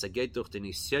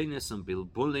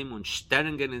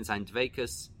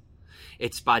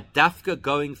Dafka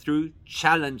going through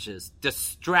challenges,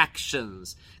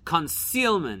 distractions,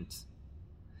 concealment.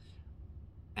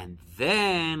 And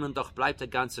then, und doch bleibt der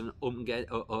ganze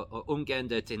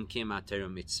umgeändert in Kimatero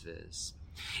Mitzvahs.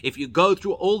 If you go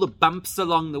through all the bumps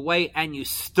along the way and you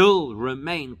still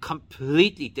remain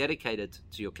completely dedicated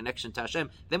to your connection to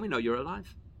Hashem, then we know you're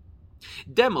alive.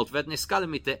 Demult wird niskale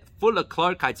mit der voller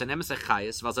Klarkeit sein Emes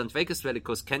Echayes, was Entweckes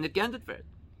Velikos kennet geändert wird.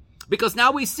 Because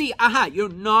now we see, you're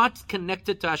not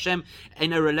connected to Hashem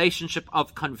in a relationship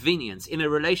of convenience, in a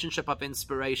relationship of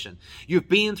inspiration. You've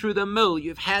been through the mill,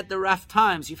 you've had the rough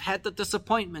times, you've had the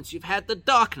disappointments, you've had the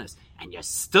darkness, and you're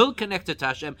still connected to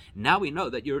Hashem. Now we know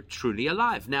that you're truly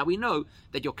alive. Now we know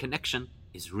that your connection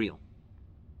is real.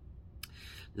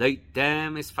 And that's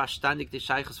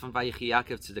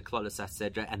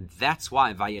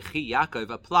why Vayechi Yaakov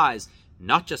applies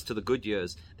not just to the good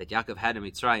years that Yaakov had in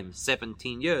Mitzrayim,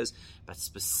 17 years, but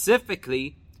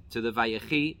specifically to the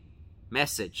Vayechi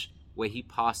message where he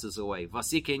passes away. In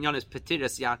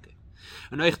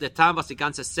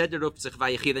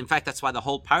fact, that's why the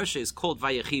whole parasha is called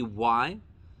Vayechi. Why?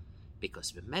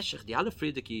 Because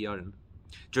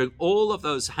during all of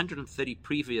those 130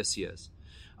 previous years,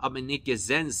 it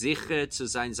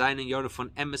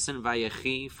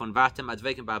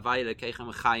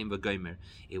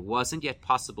wasn't yet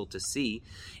possible to see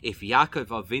if Yaakov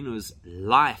Avinu's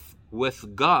life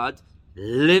with God,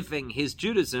 living his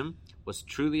Judaism, was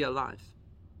truly alive.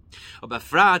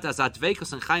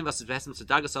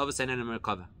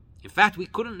 In fact, we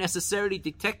couldn't necessarily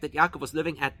detect that Yaakov was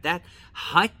living at that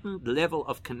heightened level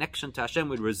of connection to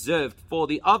Hashem reserved for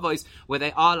the Avos, where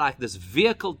they are like this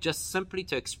vehicle just simply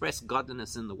to express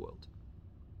godliness in the world.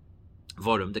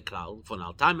 Because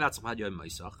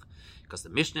the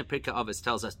Mishnah Pirkei Avos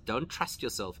tells us, don't trust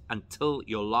yourself until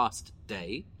your last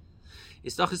day.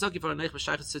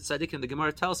 The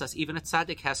Gemara tells us even a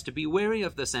tzaddik has to be wary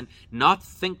of this and not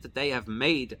think that they have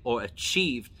made or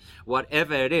achieved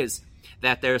whatever it is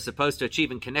that they're supposed to achieve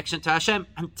in connection to Hashem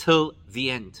until the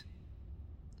end.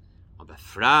 We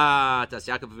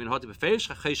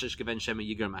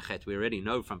already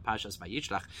know from Parshas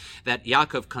Vayishlach that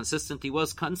Yaakov consistently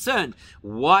was concerned.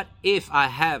 What if I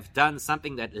have done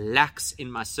something that lacks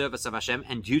in my service of Hashem,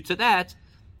 and due to that,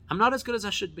 I'm not as good as I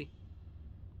should be?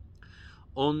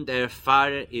 Und der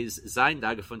Pfarrer ist sein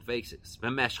Dagefunde Weges.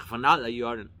 Bemeshch von alle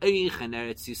Jahren euch in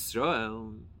Eretz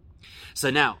Yisrael. So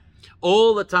now,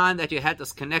 all the time that you had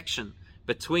this connection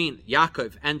between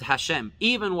Yaakov and Hashem,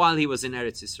 even while he was in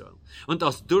Eretz Yisrael, und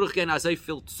das Durchgehen so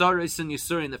viel Tzoros and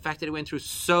Yisurim, the fact that he went through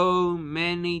so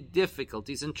many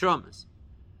difficulties and traumas.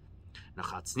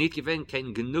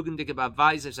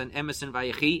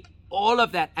 All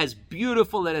of that, as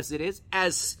beautiful as it is,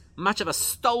 as much of a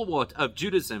stalwart of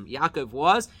Judaism Yaakov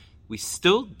was, we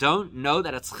still don't know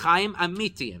that it's Chaim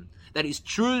Amitiyim, that he's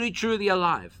truly, truly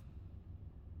alive.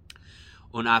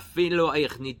 Und afilo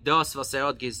euch nicht das, was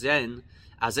hat gesehen,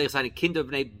 als seine Kinder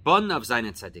bnei Bon of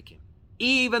seinen Tzadikim.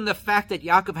 Even the fact that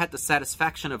Yaakov had the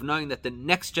satisfaction of knowing that the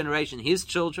next generation, his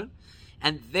children,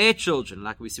 and their children,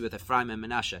 like we see with Ephraim and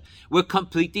Menashe, were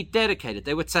completely dedicated.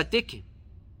 They were Tzadikim.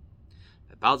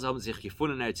 Bald haben sich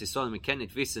gefunden in Eretz Yisrael, wir können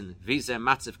nicht wissen, wie sehr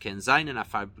Matzav kann sein in ein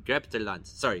vergräbte Land.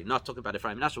 Sorry, not talking about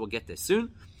Ephraim and Menashe, we'll get there soon.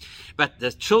 But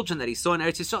the children that he saw in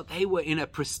Eretz Yisrael, they were in a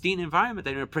pristine environment.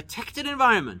 They were in a protected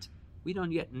environment. We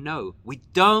don't yet know. We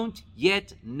don't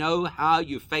yet know how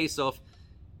you face off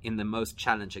in the most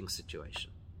challenging situation.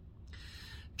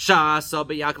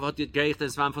 But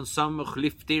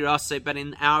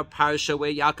in our parasha,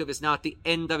 where Yaakov is now at the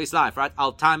end of his life, right?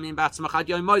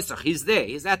 He's there.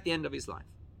 He's at the end of his life.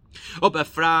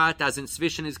 As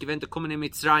inzwischen is given to kommen in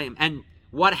Mitzrayim. And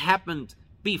what happened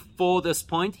before this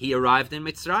point? He arrived in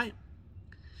Mitzrayim.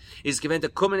 Is given to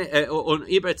kommen und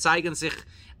zeigen sich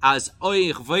as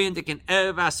euch wohendig in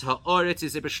Erwas ha'oretz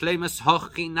is beschlemes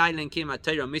hochhineilen kim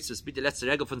atayra mitzvahs be the letzte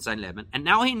Regel von sein Leben. And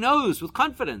now he knows with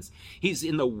confidence he's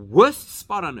in the worst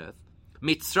spot on earth.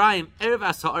 Mitzrayim,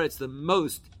 Erwas ha'oretz, the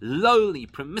most lowly,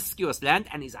 promiscuous land,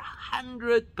 and he's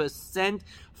 100%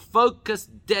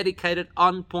 focused, dedicated,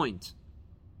 on point.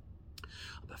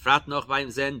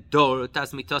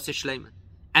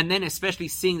 And then especially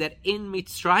seeing that in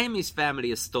Mitzrayim his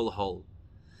family is still whole.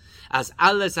 As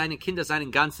alle seine Kinder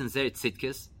seinen ganzen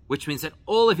Tzidkes, which means that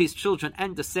all of his children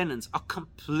and descendants are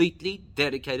completely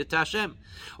dedicated to Hashem.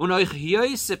 Und euch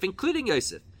Yosef, including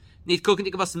Yosef, nicht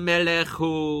gucken was Melech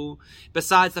hu,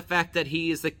 besides the fact that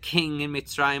he is the king in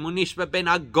Mitzrayim, und nicht ben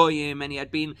Agoyim, and he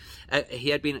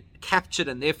had been captured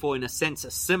and therefore in a sense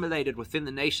assimilated within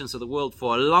the nations of the world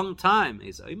for a long time.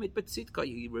 He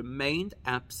remained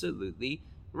absolutely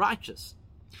righteous.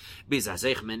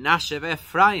 Menashe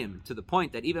Ephraim, to the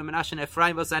point that even Menashe and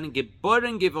Ephraim was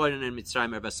geboren in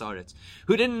Mitzrayim Erbasaretz,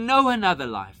 who didn't know another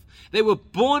life. They were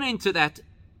born into that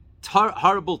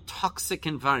horrible, toxic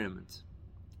environment.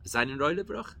 Seinen Reule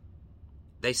Bruch?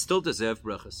 They still deserve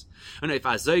brachas. And if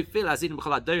I so feel as in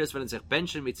B'chaladoros when sich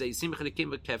benchen mit Zeisim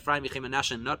Chelikim Ephraim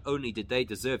Menashe, not only did they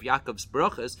deserve Yaakov's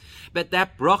brachas, but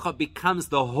that bracha becomes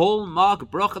the hallmark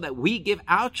bracha that we give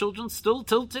our children still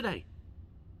till today.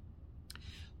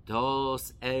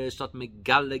 Das hat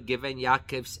Megalle given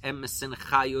Yaakov's emerson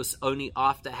chayus only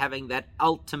after having that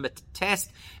ultimate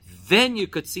test. Then you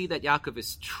could see that Yaakov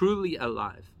is truly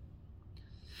alive.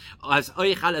 As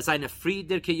euch alle seine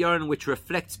Friederke Jahren, which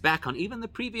reflects back on even the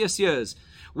previous years,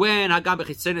 when Hagam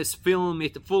B'chitzen is full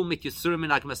mit Yisurim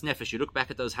and Agmas Nefesh. You look back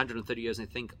at those 130 years and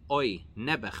think, oi,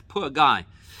 Nebuch, poor guy.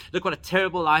 Look what a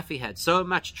terrible life he had. So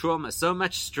much trauma, so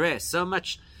much stress, so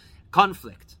much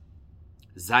conflict.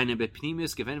 Seine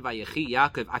Bepnimius given Vayechi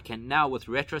Yaakov. I can now, with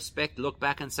retrospect, look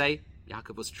back and say,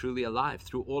 Yaakov was truly alive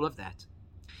through all of that.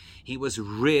 He was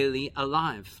really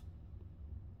alive.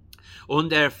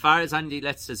 Und fahre seien die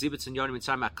letzten 17 Jahre in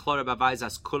Mitzrayim a klare Beweis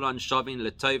as Kulon Shovin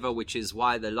Letova, which is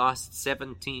why the last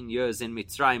 17 years in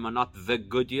Mitzrayim are not the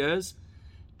good years.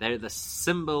 They're the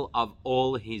symbol of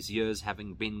all his years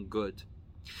having been good.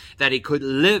 That he could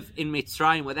live in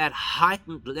Mitzrayim with that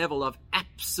heightened level of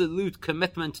absolute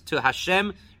commitment to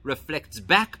Hashem reflects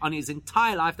back on his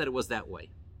entire life that it was that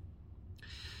way.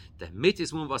 The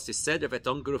mitis mun was said of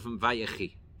angerufen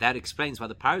Vayechi. That explains why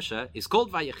the parasha is called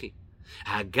Vayechi.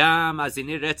 Hagam as in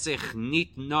Retzich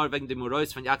nit nor wegen dem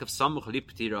Urois von Yaakov Samuch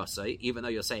lipti Rasai, even though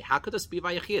you'll say, how could this be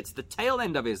Vayechi? It's the tail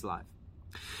end of his life.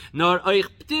 Nor euch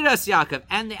ptiras Yaakov,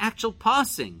 and the actual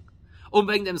passing.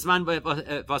 Wegen dem Zman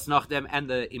was nach dem, and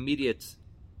the immediate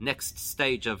next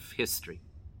stage of history.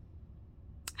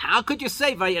 How could you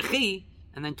say Vayechi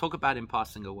and then talk about him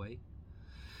passing away?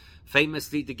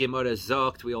 Famously, the Gemara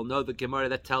sagt, we all know the Gemara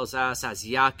that tells us, as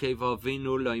Yaakov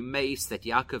Avinu loimeis, that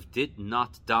Yaakov did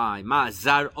not die. Ma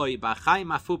zar oi b'chaim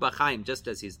afu b'chaim, just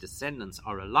as his descendants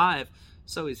are alive,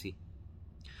 so is he.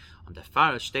 On the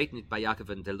Farash steht nicht by Yaakov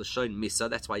and the Lashon Misa,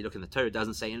 that's why you look in the Torah, it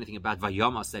doesn't say anything about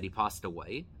Vayomas, that he passed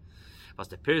away. But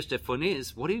the Pirush Defon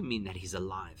is, what do you mean that he's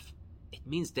alive? It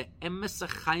means the emes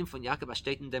chaim von Yaakov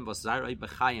steht in dem was zaroi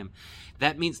b'chaim.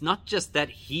 That means not just that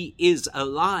he is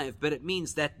alive, but it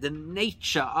means that the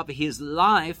nature of his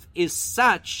life is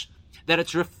such that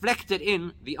it's reflected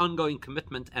in the ongoing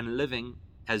commitment and living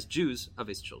as Jews of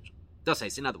his children. Das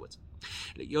heißt, in other words,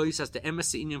 Yois has the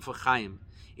emes inyan for chaim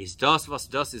is das was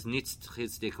das is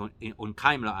nitzchizdik un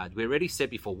kaim la'ad. We already said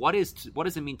before, what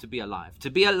does it mean to be alive? To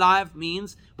be alive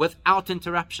means without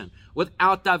interruption,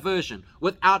 without diversion,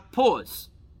 without pause.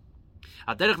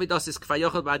 Which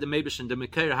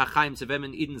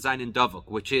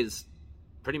is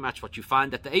pretty much what you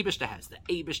find that the Eibishter has. The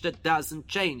Eibishter doesn't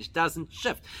change, doesn't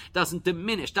shift, doesn't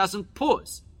diminish, doesn't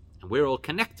pause. And we're all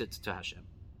connected to Hashem.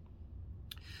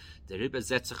 How do you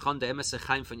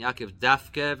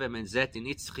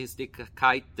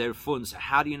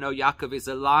know Yaakov is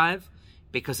alive?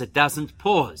 Because it doesn't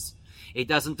pause. It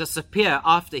doesn't disappear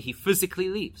after he physically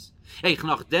leaves. Even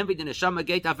after his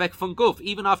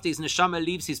neshama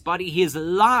leaves his body, his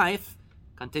life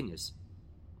continues.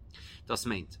 Das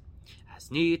meint,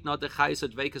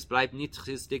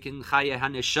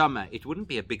 it wouldn't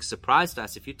be a big surprise to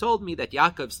us if you told me that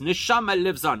Yaakov's neshama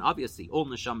lives on. Obviously, all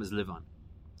neshamas live on.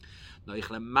 The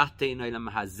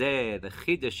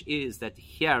chiddush is that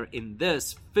here in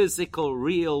this physical,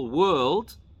 real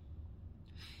world,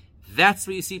 that's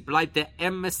where you see bleibt the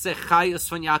emes chayos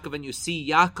von Yaakov, and you see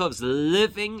Yaakov's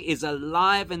living is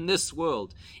alive in this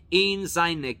world. In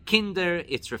seine Kinder,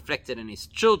 it's reflected in his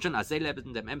children, as they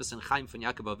leben dem emes chayim von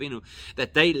Yaakov Avinu,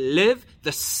 that they live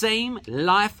the same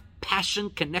life, passion,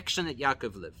 connection that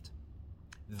Yaakov lived.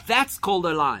 That's called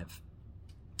alive.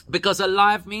 Because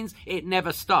alive means it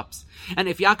never stops. And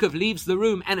if Yaakov leaves the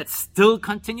room and it still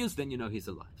continues, then you know he's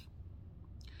alive.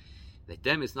 And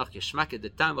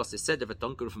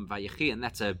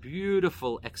that's a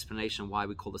beautiful explanation why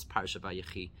we call this Parasha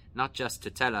Vayechi. Not just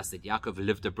to tell us that Yaakov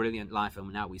lived a brilliant life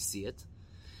and now we see it.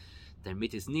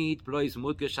 Damit is nicht bloß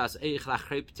mutgesch as eich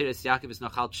lachrei ptiris Yaakov is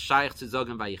noch halt shaykh zu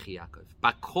sagen Vayechi Yaakov.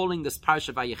 By calling this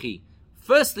Parasha Vayechi,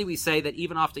 firstly we say that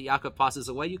even after Yaakov passes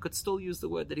away, you could still use the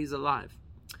word that he's alive.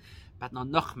 But no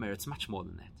nochmer, it's much more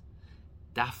than that.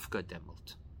 Dafka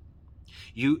demult.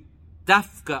 You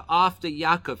dafka after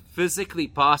Yaakov physically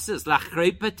passes,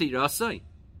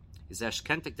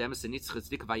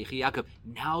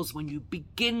 now's when you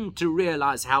begin to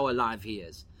realize how alive he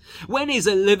is. When he's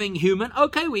a living human,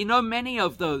 okay, we know many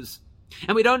of those.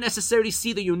 And we don't necessarily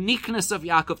see the uniqueness of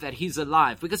Yaakov that he's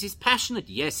alive, because he's passionate,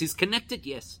 yes, he's connected,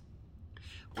 yes.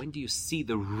 When do you see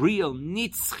the real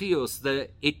nitzchios, the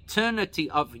eternity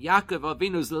of Yaakov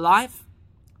Avinu's life?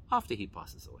 After he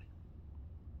passes away.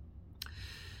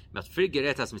 Now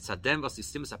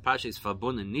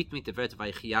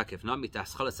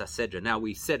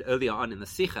we said earlier on in the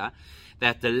Sikha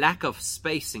that the lack of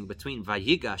spacing between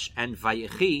Vayigash and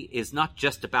Vayechi is not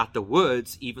just about the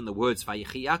words, even the words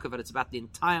Vayechi Yaakov, but it's about the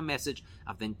entire message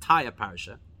of the entire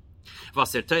parasha. And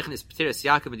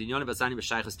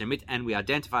we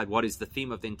identified what is the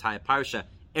theme of the entire parasha,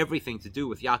 everything to do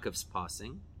with Yaakov's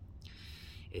passing.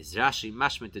 Is Rashi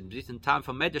mashmit in written time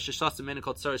for Medrash Shasam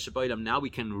Menachot Tzara Shaboilam. Now we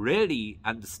can really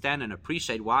understand and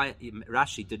appreciate why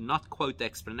Rashi did not quote the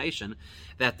explanation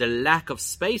that the lack of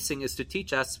spacing is to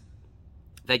teach us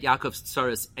that Yaakov's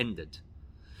tzoros ended.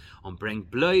 und bringt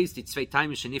bloß die zwei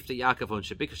Times shenifte Yaakov und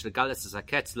shebikush legalas as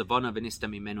haketz levona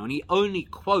v'nistam imenu. And he only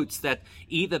quotes that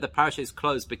either the parasha is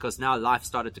closed because now life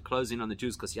started to close in on the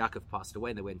Jews because Yaakov passed away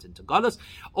and they went into Galus,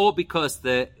 or because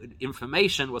the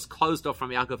information was closed off from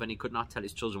Yaakov and he could not tell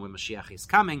his children when Mashiach is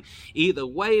coming. Either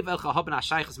way,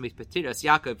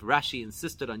 Yaakov, Rashi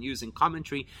insisted on using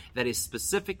commentary that is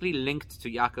specifically linked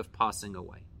to Yaakov passing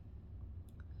away.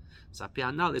 So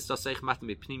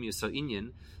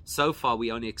far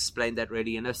we only explained that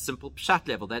really in a simple pshat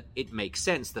level, that it makes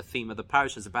sense. The theme of the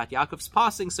parasha is about Yaakov's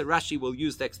passing, so Rashi will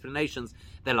use the explanations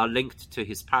that are linked to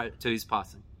his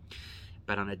passing.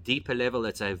 But on a deeper level,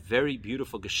 it's a very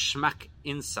beautiful geschmack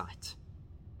insight.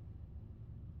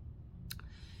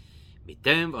 Mit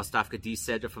dem, was Dafka die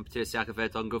Seder from Ptiris Yaakov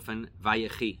wird angerufen,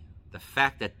 Vayechi. The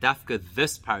fact that Dafka,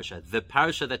 this parasha, the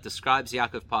parasha that describes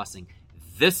Yaakov passing,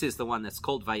 this is the one that's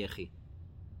called Vayechi.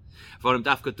 Warum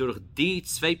Dafka durch die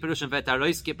zwei Parushim wird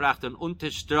herausgebracht und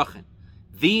unterstrichen.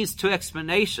 These two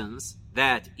explanations,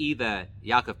 that either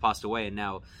Yaakov passed away and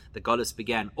now the Golus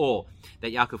began, or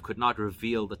that Yaakov could not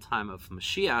reveal the time of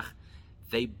Mashiach,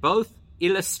 they both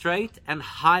illustrate and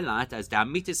highlight, as the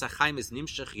Amitis Achaim is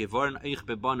Nimshach Yevoren Eich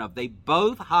Bebonov, they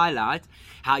both highlight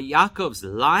how Yaakov's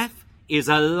life is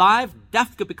alive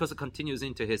dafka because it continues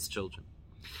into his children.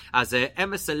 As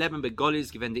Emes 11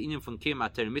 begolis given the inyan from Kim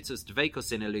ater mitzvos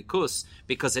dveikos in elikus,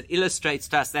 because it illustrates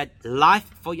to us that life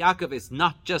for Yaakov is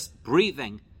not just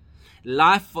breathing.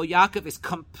 Life for Yaakov is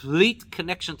complete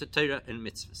connection to Torah and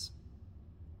mitzvahs.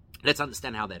 Let's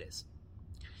understand how that is.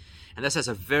 And this has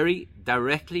a very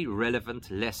directly relevant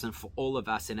lesson for all of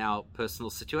us in our personal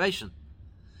situation.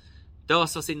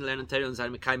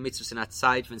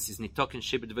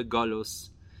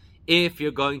 If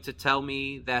you're going to tell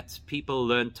me that people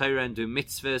learn Torah and do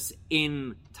mitzvahs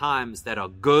in times that are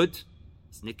good,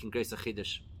 it's nicht kein großer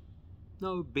Chiddush.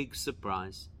 No big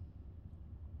surprise.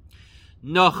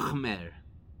 Noch mehr.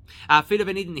 Viele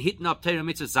wenn ihnen hitten up Torah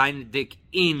mitzvahs sein dick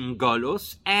in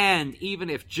Golus, and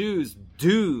even if Jews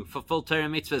do fulfill Torah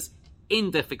mitzvahs in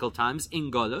difficult times,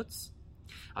 in Golus,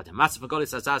 but it's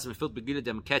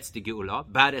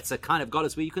a kind of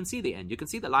Golus where you can see the end. You can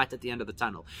see the light at the end of the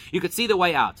tunnel. You can see the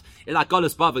way out. Like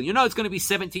Golus Bavel, you know it's going to be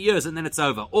 70 years and then it's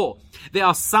over. Or there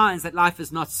are signs that life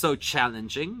is not so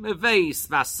challenging.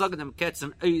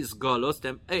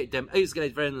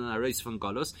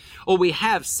 Or we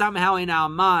have somehow in our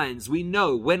minds, we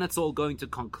know when it's all going to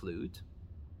conclude.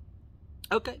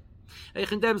 Okay. That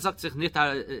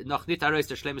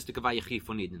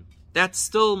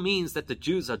still means that the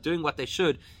Jews are doing what they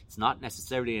should. It's not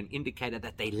necessarily an indicator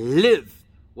that they live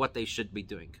what they should be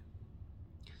doing.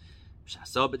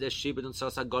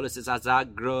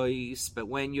 But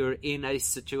when you're in a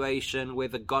situation where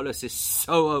the Golus is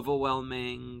so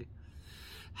overwhelming,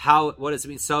 what does it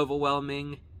mean so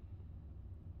overwhelming?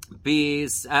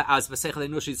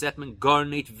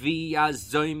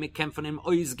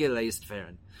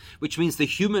 Which means the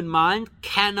human mind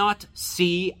cannot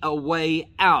see a way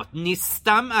out.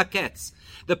 Nistam aketz.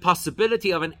 The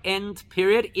possibility of an end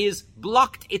period is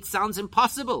blocked. It sounds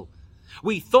impossible.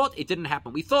 We thought it didn't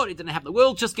happen. The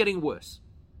world's just getting worse.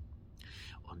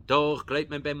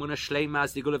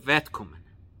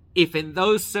 If in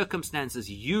those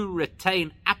circumstances you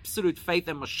retain absolute faith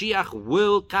that Mashiach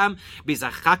will come, to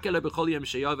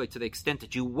the extent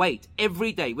that you wait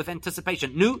every day with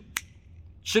anticipation,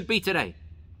 should be today.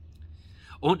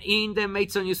 And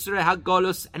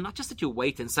not just that you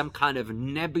wait in some kind of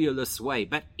nebulous way,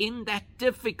 but in that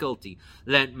difficulty.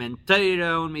 We learn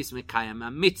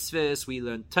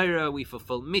Torah, we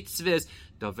fulfill mitzvahs.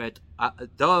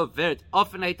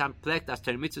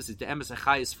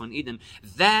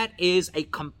 That is a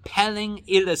compelling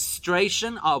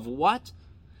illustration of what?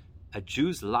 A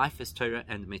Jew's life is Torah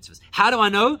and mitzvahs. How do I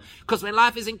know? Because when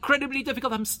life is incredibly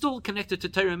difficult, I'm still connected to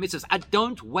Torah and mitzvahs. I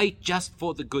don't wait just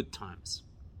for the good times.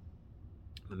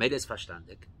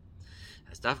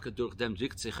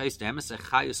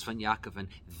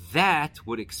 That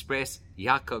would express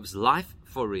Yaakov's life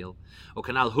for real.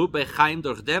 Because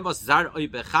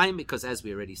as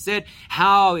we already said,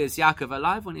 how is Yaakov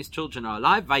alive when his children are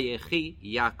alive?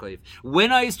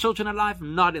 When are his children alive?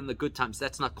 Not in the good times.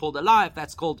 That's not called alive.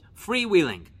 That's called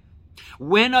freewheeling.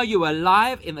 When are you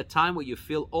alive? In the time where you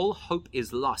feel all hope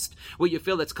is lost, where you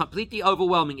feel it's completely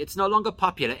overwhelming, it's no longer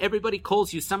popular, everybody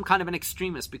calls you some kind of an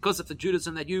extremist because of the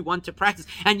Judaism that you want to practice,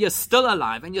 and you're still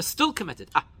alive, and you're still committed.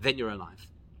 Then you're alive.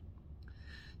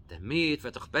 Damit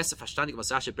wird doch besser verstanden,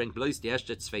 was Rashi bringt bloß die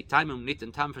erste zwei Tage nicht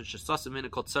in Tam von Shesosim in a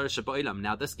Kotzerische Ba'olam.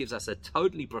 Now this gives us a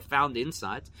totally profound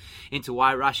insight into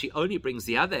why Rashi only brings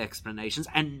the other explanations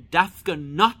and Dafka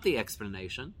not the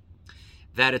explanation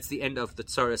that it's the end of the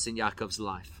tzoros in Yaakov's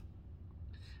life.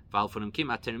 Because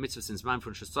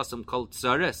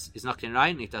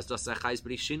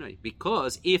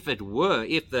if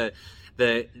the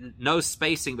no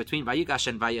spacing between Vayigash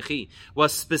and Vayechi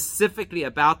was specifically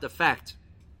about the fact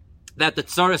that the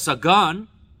tzoros are gone,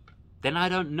 then I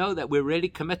don't know that we're really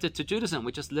committed to Judaism.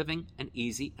 We're just living an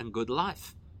easy and good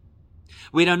life.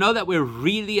 We don't know that we're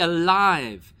really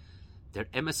alive. Der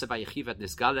Emes Vayechi wird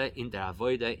nisgale in der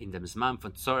Avoide, in dem Zman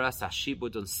von Tzoras,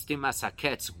 Hashibud und Stimas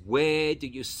Haketz. Where do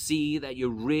you see that you're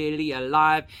really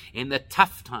alive? In the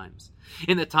tough times.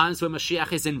 In the times where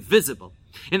Mashiach is invisible.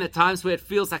 In the times where it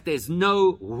feels like there's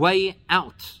no way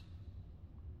out.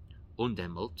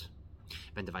 Undemult.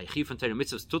 Wenn der Vayechi von Torah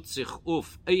Mitzvahs tut sich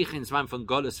auf euch in Zman von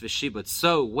Golus v'Shibud.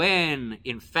 So when,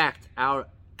 in fact, our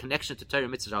connection to Torah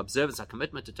Mitzvahs, our observance, our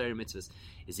commitment to Torah Mitzvahs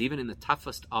is even in the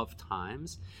toughest of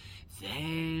times,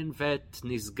 then wird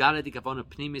nisgale die Kavona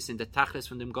Pnimis in the Tachlis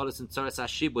von dem Golus and Tzoras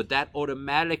HaShibud. That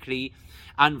automatically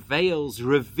unveils,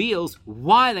 reveals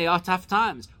why they are tough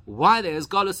times, why there is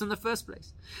Golus in the first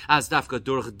place. As dafka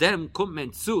durch dem kommt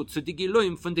men zu die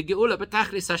Giluim von der Geula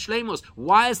betachlis HaShleimus.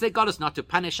 Why is there Golus? Not to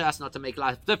punish us, not to make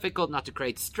life difficult, not to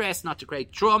create stress, not to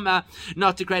create trauma,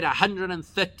 not to create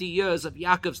 130 years of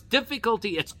Yaakov's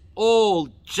difficulty. It's all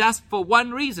just for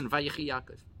one reason, Vayechi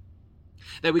Yaakov.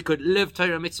 That we could live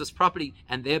Torah mitzvahs properly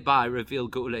and thereby reveal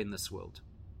Geula in this world.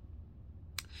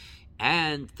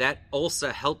 And that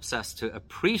also helps us to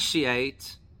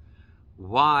appreciate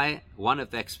why one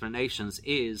of the explanations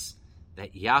is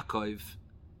that Yaakov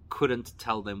couldn't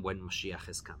tell them when Mashiach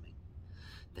is coming.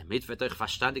 This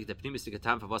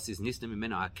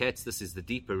is the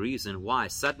deeper reason why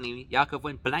suddenly Yaakov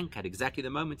went blank at exactly the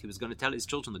moment he was going to tell his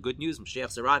children the good news,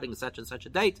 Mashiach's arriving at such and such a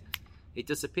date. It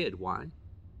disappeared. Why?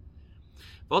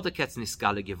 Let's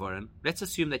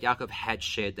assume that Yaakov had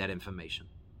shared that information.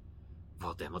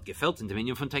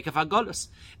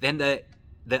 Then the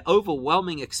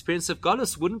overwhelming experience of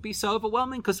Golus wouldn't be so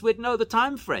overwhelming because we'd know the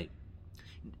time frame.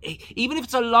 Even if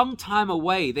it's a long time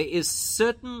away, there's a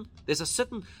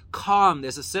certain calm,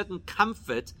 there's a certain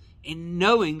comfort in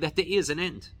knowing that there is an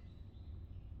end.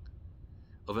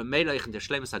 And if the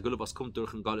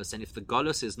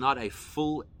Golus is not a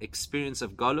full experience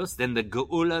of Golus, then the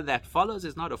Geula that follows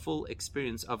is not a full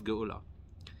experience of Geula.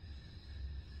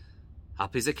 By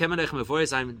the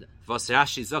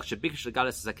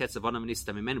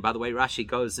way, Rashi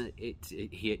goes,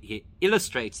 he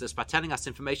illustrates this by telling us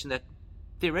information that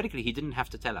theoretically he didn't have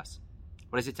to tell us.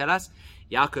 What does he tell us?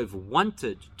 Yaakov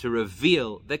wanted to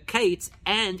reveal the Kate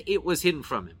and it was hidden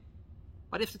from him.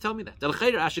 Why do you have to tell me that?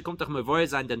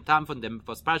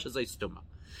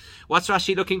 What's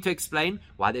Rashi looking to explain?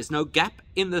 Why there's no gap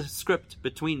in the script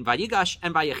between Vayigash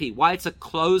and Vayechi. Why it's a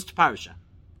closed parasha.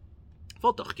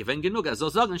 It's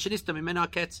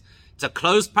a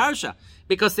closed parasha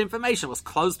because the information was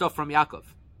closed off from Yaakov.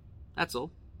 That's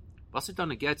all. Why is it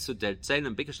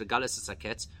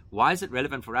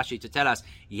relevant for Rashi to tell us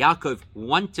Yaakov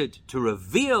wanted to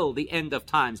reveal the end of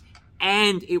times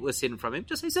and it was hidden from him?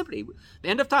 Just say simply, the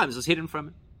end of times was hidden from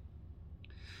him.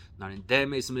 Not in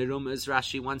them is merumas.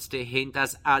 Rashi wants to hint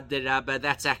as aderabba.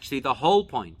 That's actually the whole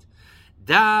point.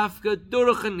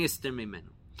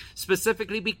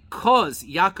 Specifically because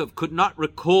Yaakov could not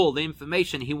recall the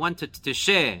information he wanted to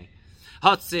share.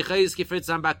 That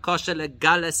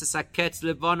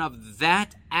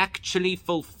actually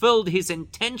fulfilled his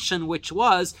intention, which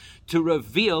was to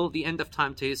reveal the end of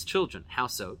time to his children. How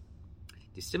so?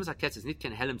 Because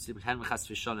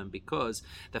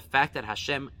the fact that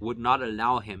Hashem would not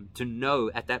allow him to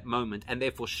know at that moment and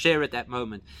therefore share at that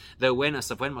moment the awareness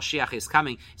of when Mashiach is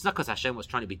coming, it's not because Hashem was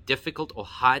trying to be difficult or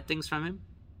hide things from him.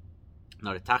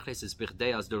 It's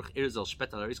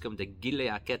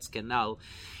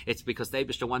because the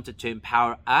Eibishter wanted to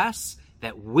empower us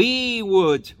that we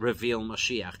would reveal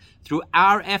Mashiach through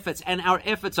our efforts, and our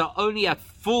efforts are only at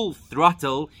full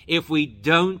throttle if we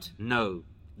don't know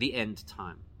the end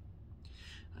time.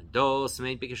 That's the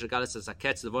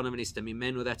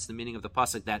meaning of the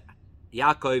pasuk that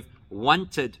Yaakov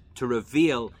wanted to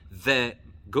reveal the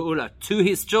Geula to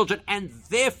his children, and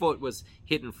therefore it was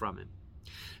hidden from him.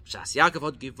 When Yaakov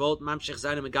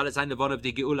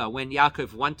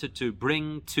wanted to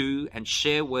bring to and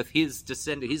share with his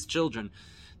descendants, his children,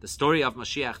 the story of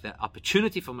Mashiach, the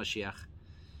opportunity for Mashiach,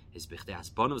 is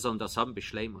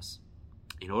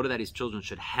in order that his children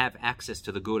should have access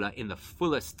to the Geula in the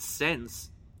fullest sense,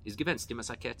 is given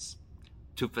stimas haketz.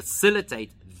 To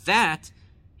facilitate that,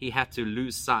 he had to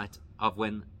lose sight of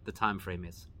when the time frame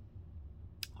is.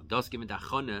 das given the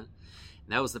achone.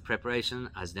 That was the preparation.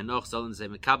 As dennoch sollen sie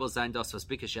mekabel sein, das was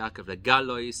Bikesh Yaakov the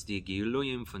Galois, die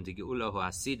Geuluyim von die Geula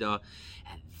Hoasida,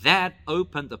 and that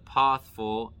opened the path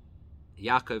for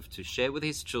Yaakov to share with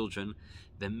his children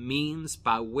the means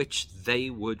by which they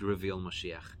would reveal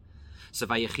Moshiach. So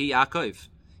Vayechi Yaakov,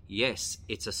 yes,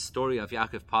 it's a story of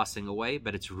Yaakov passing away,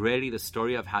 but it's really the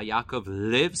story of how Yaakov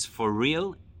lives for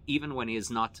real, even when he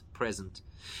is not present.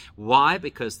 Why?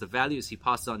 Because the values he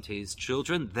passes on to his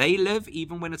children, they live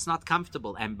even when it's not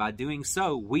comfortable. And by doing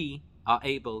so, we are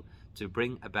able to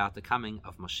bring about the coming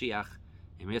of Moshiach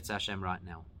in Yirtzeh Hashem right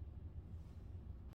now.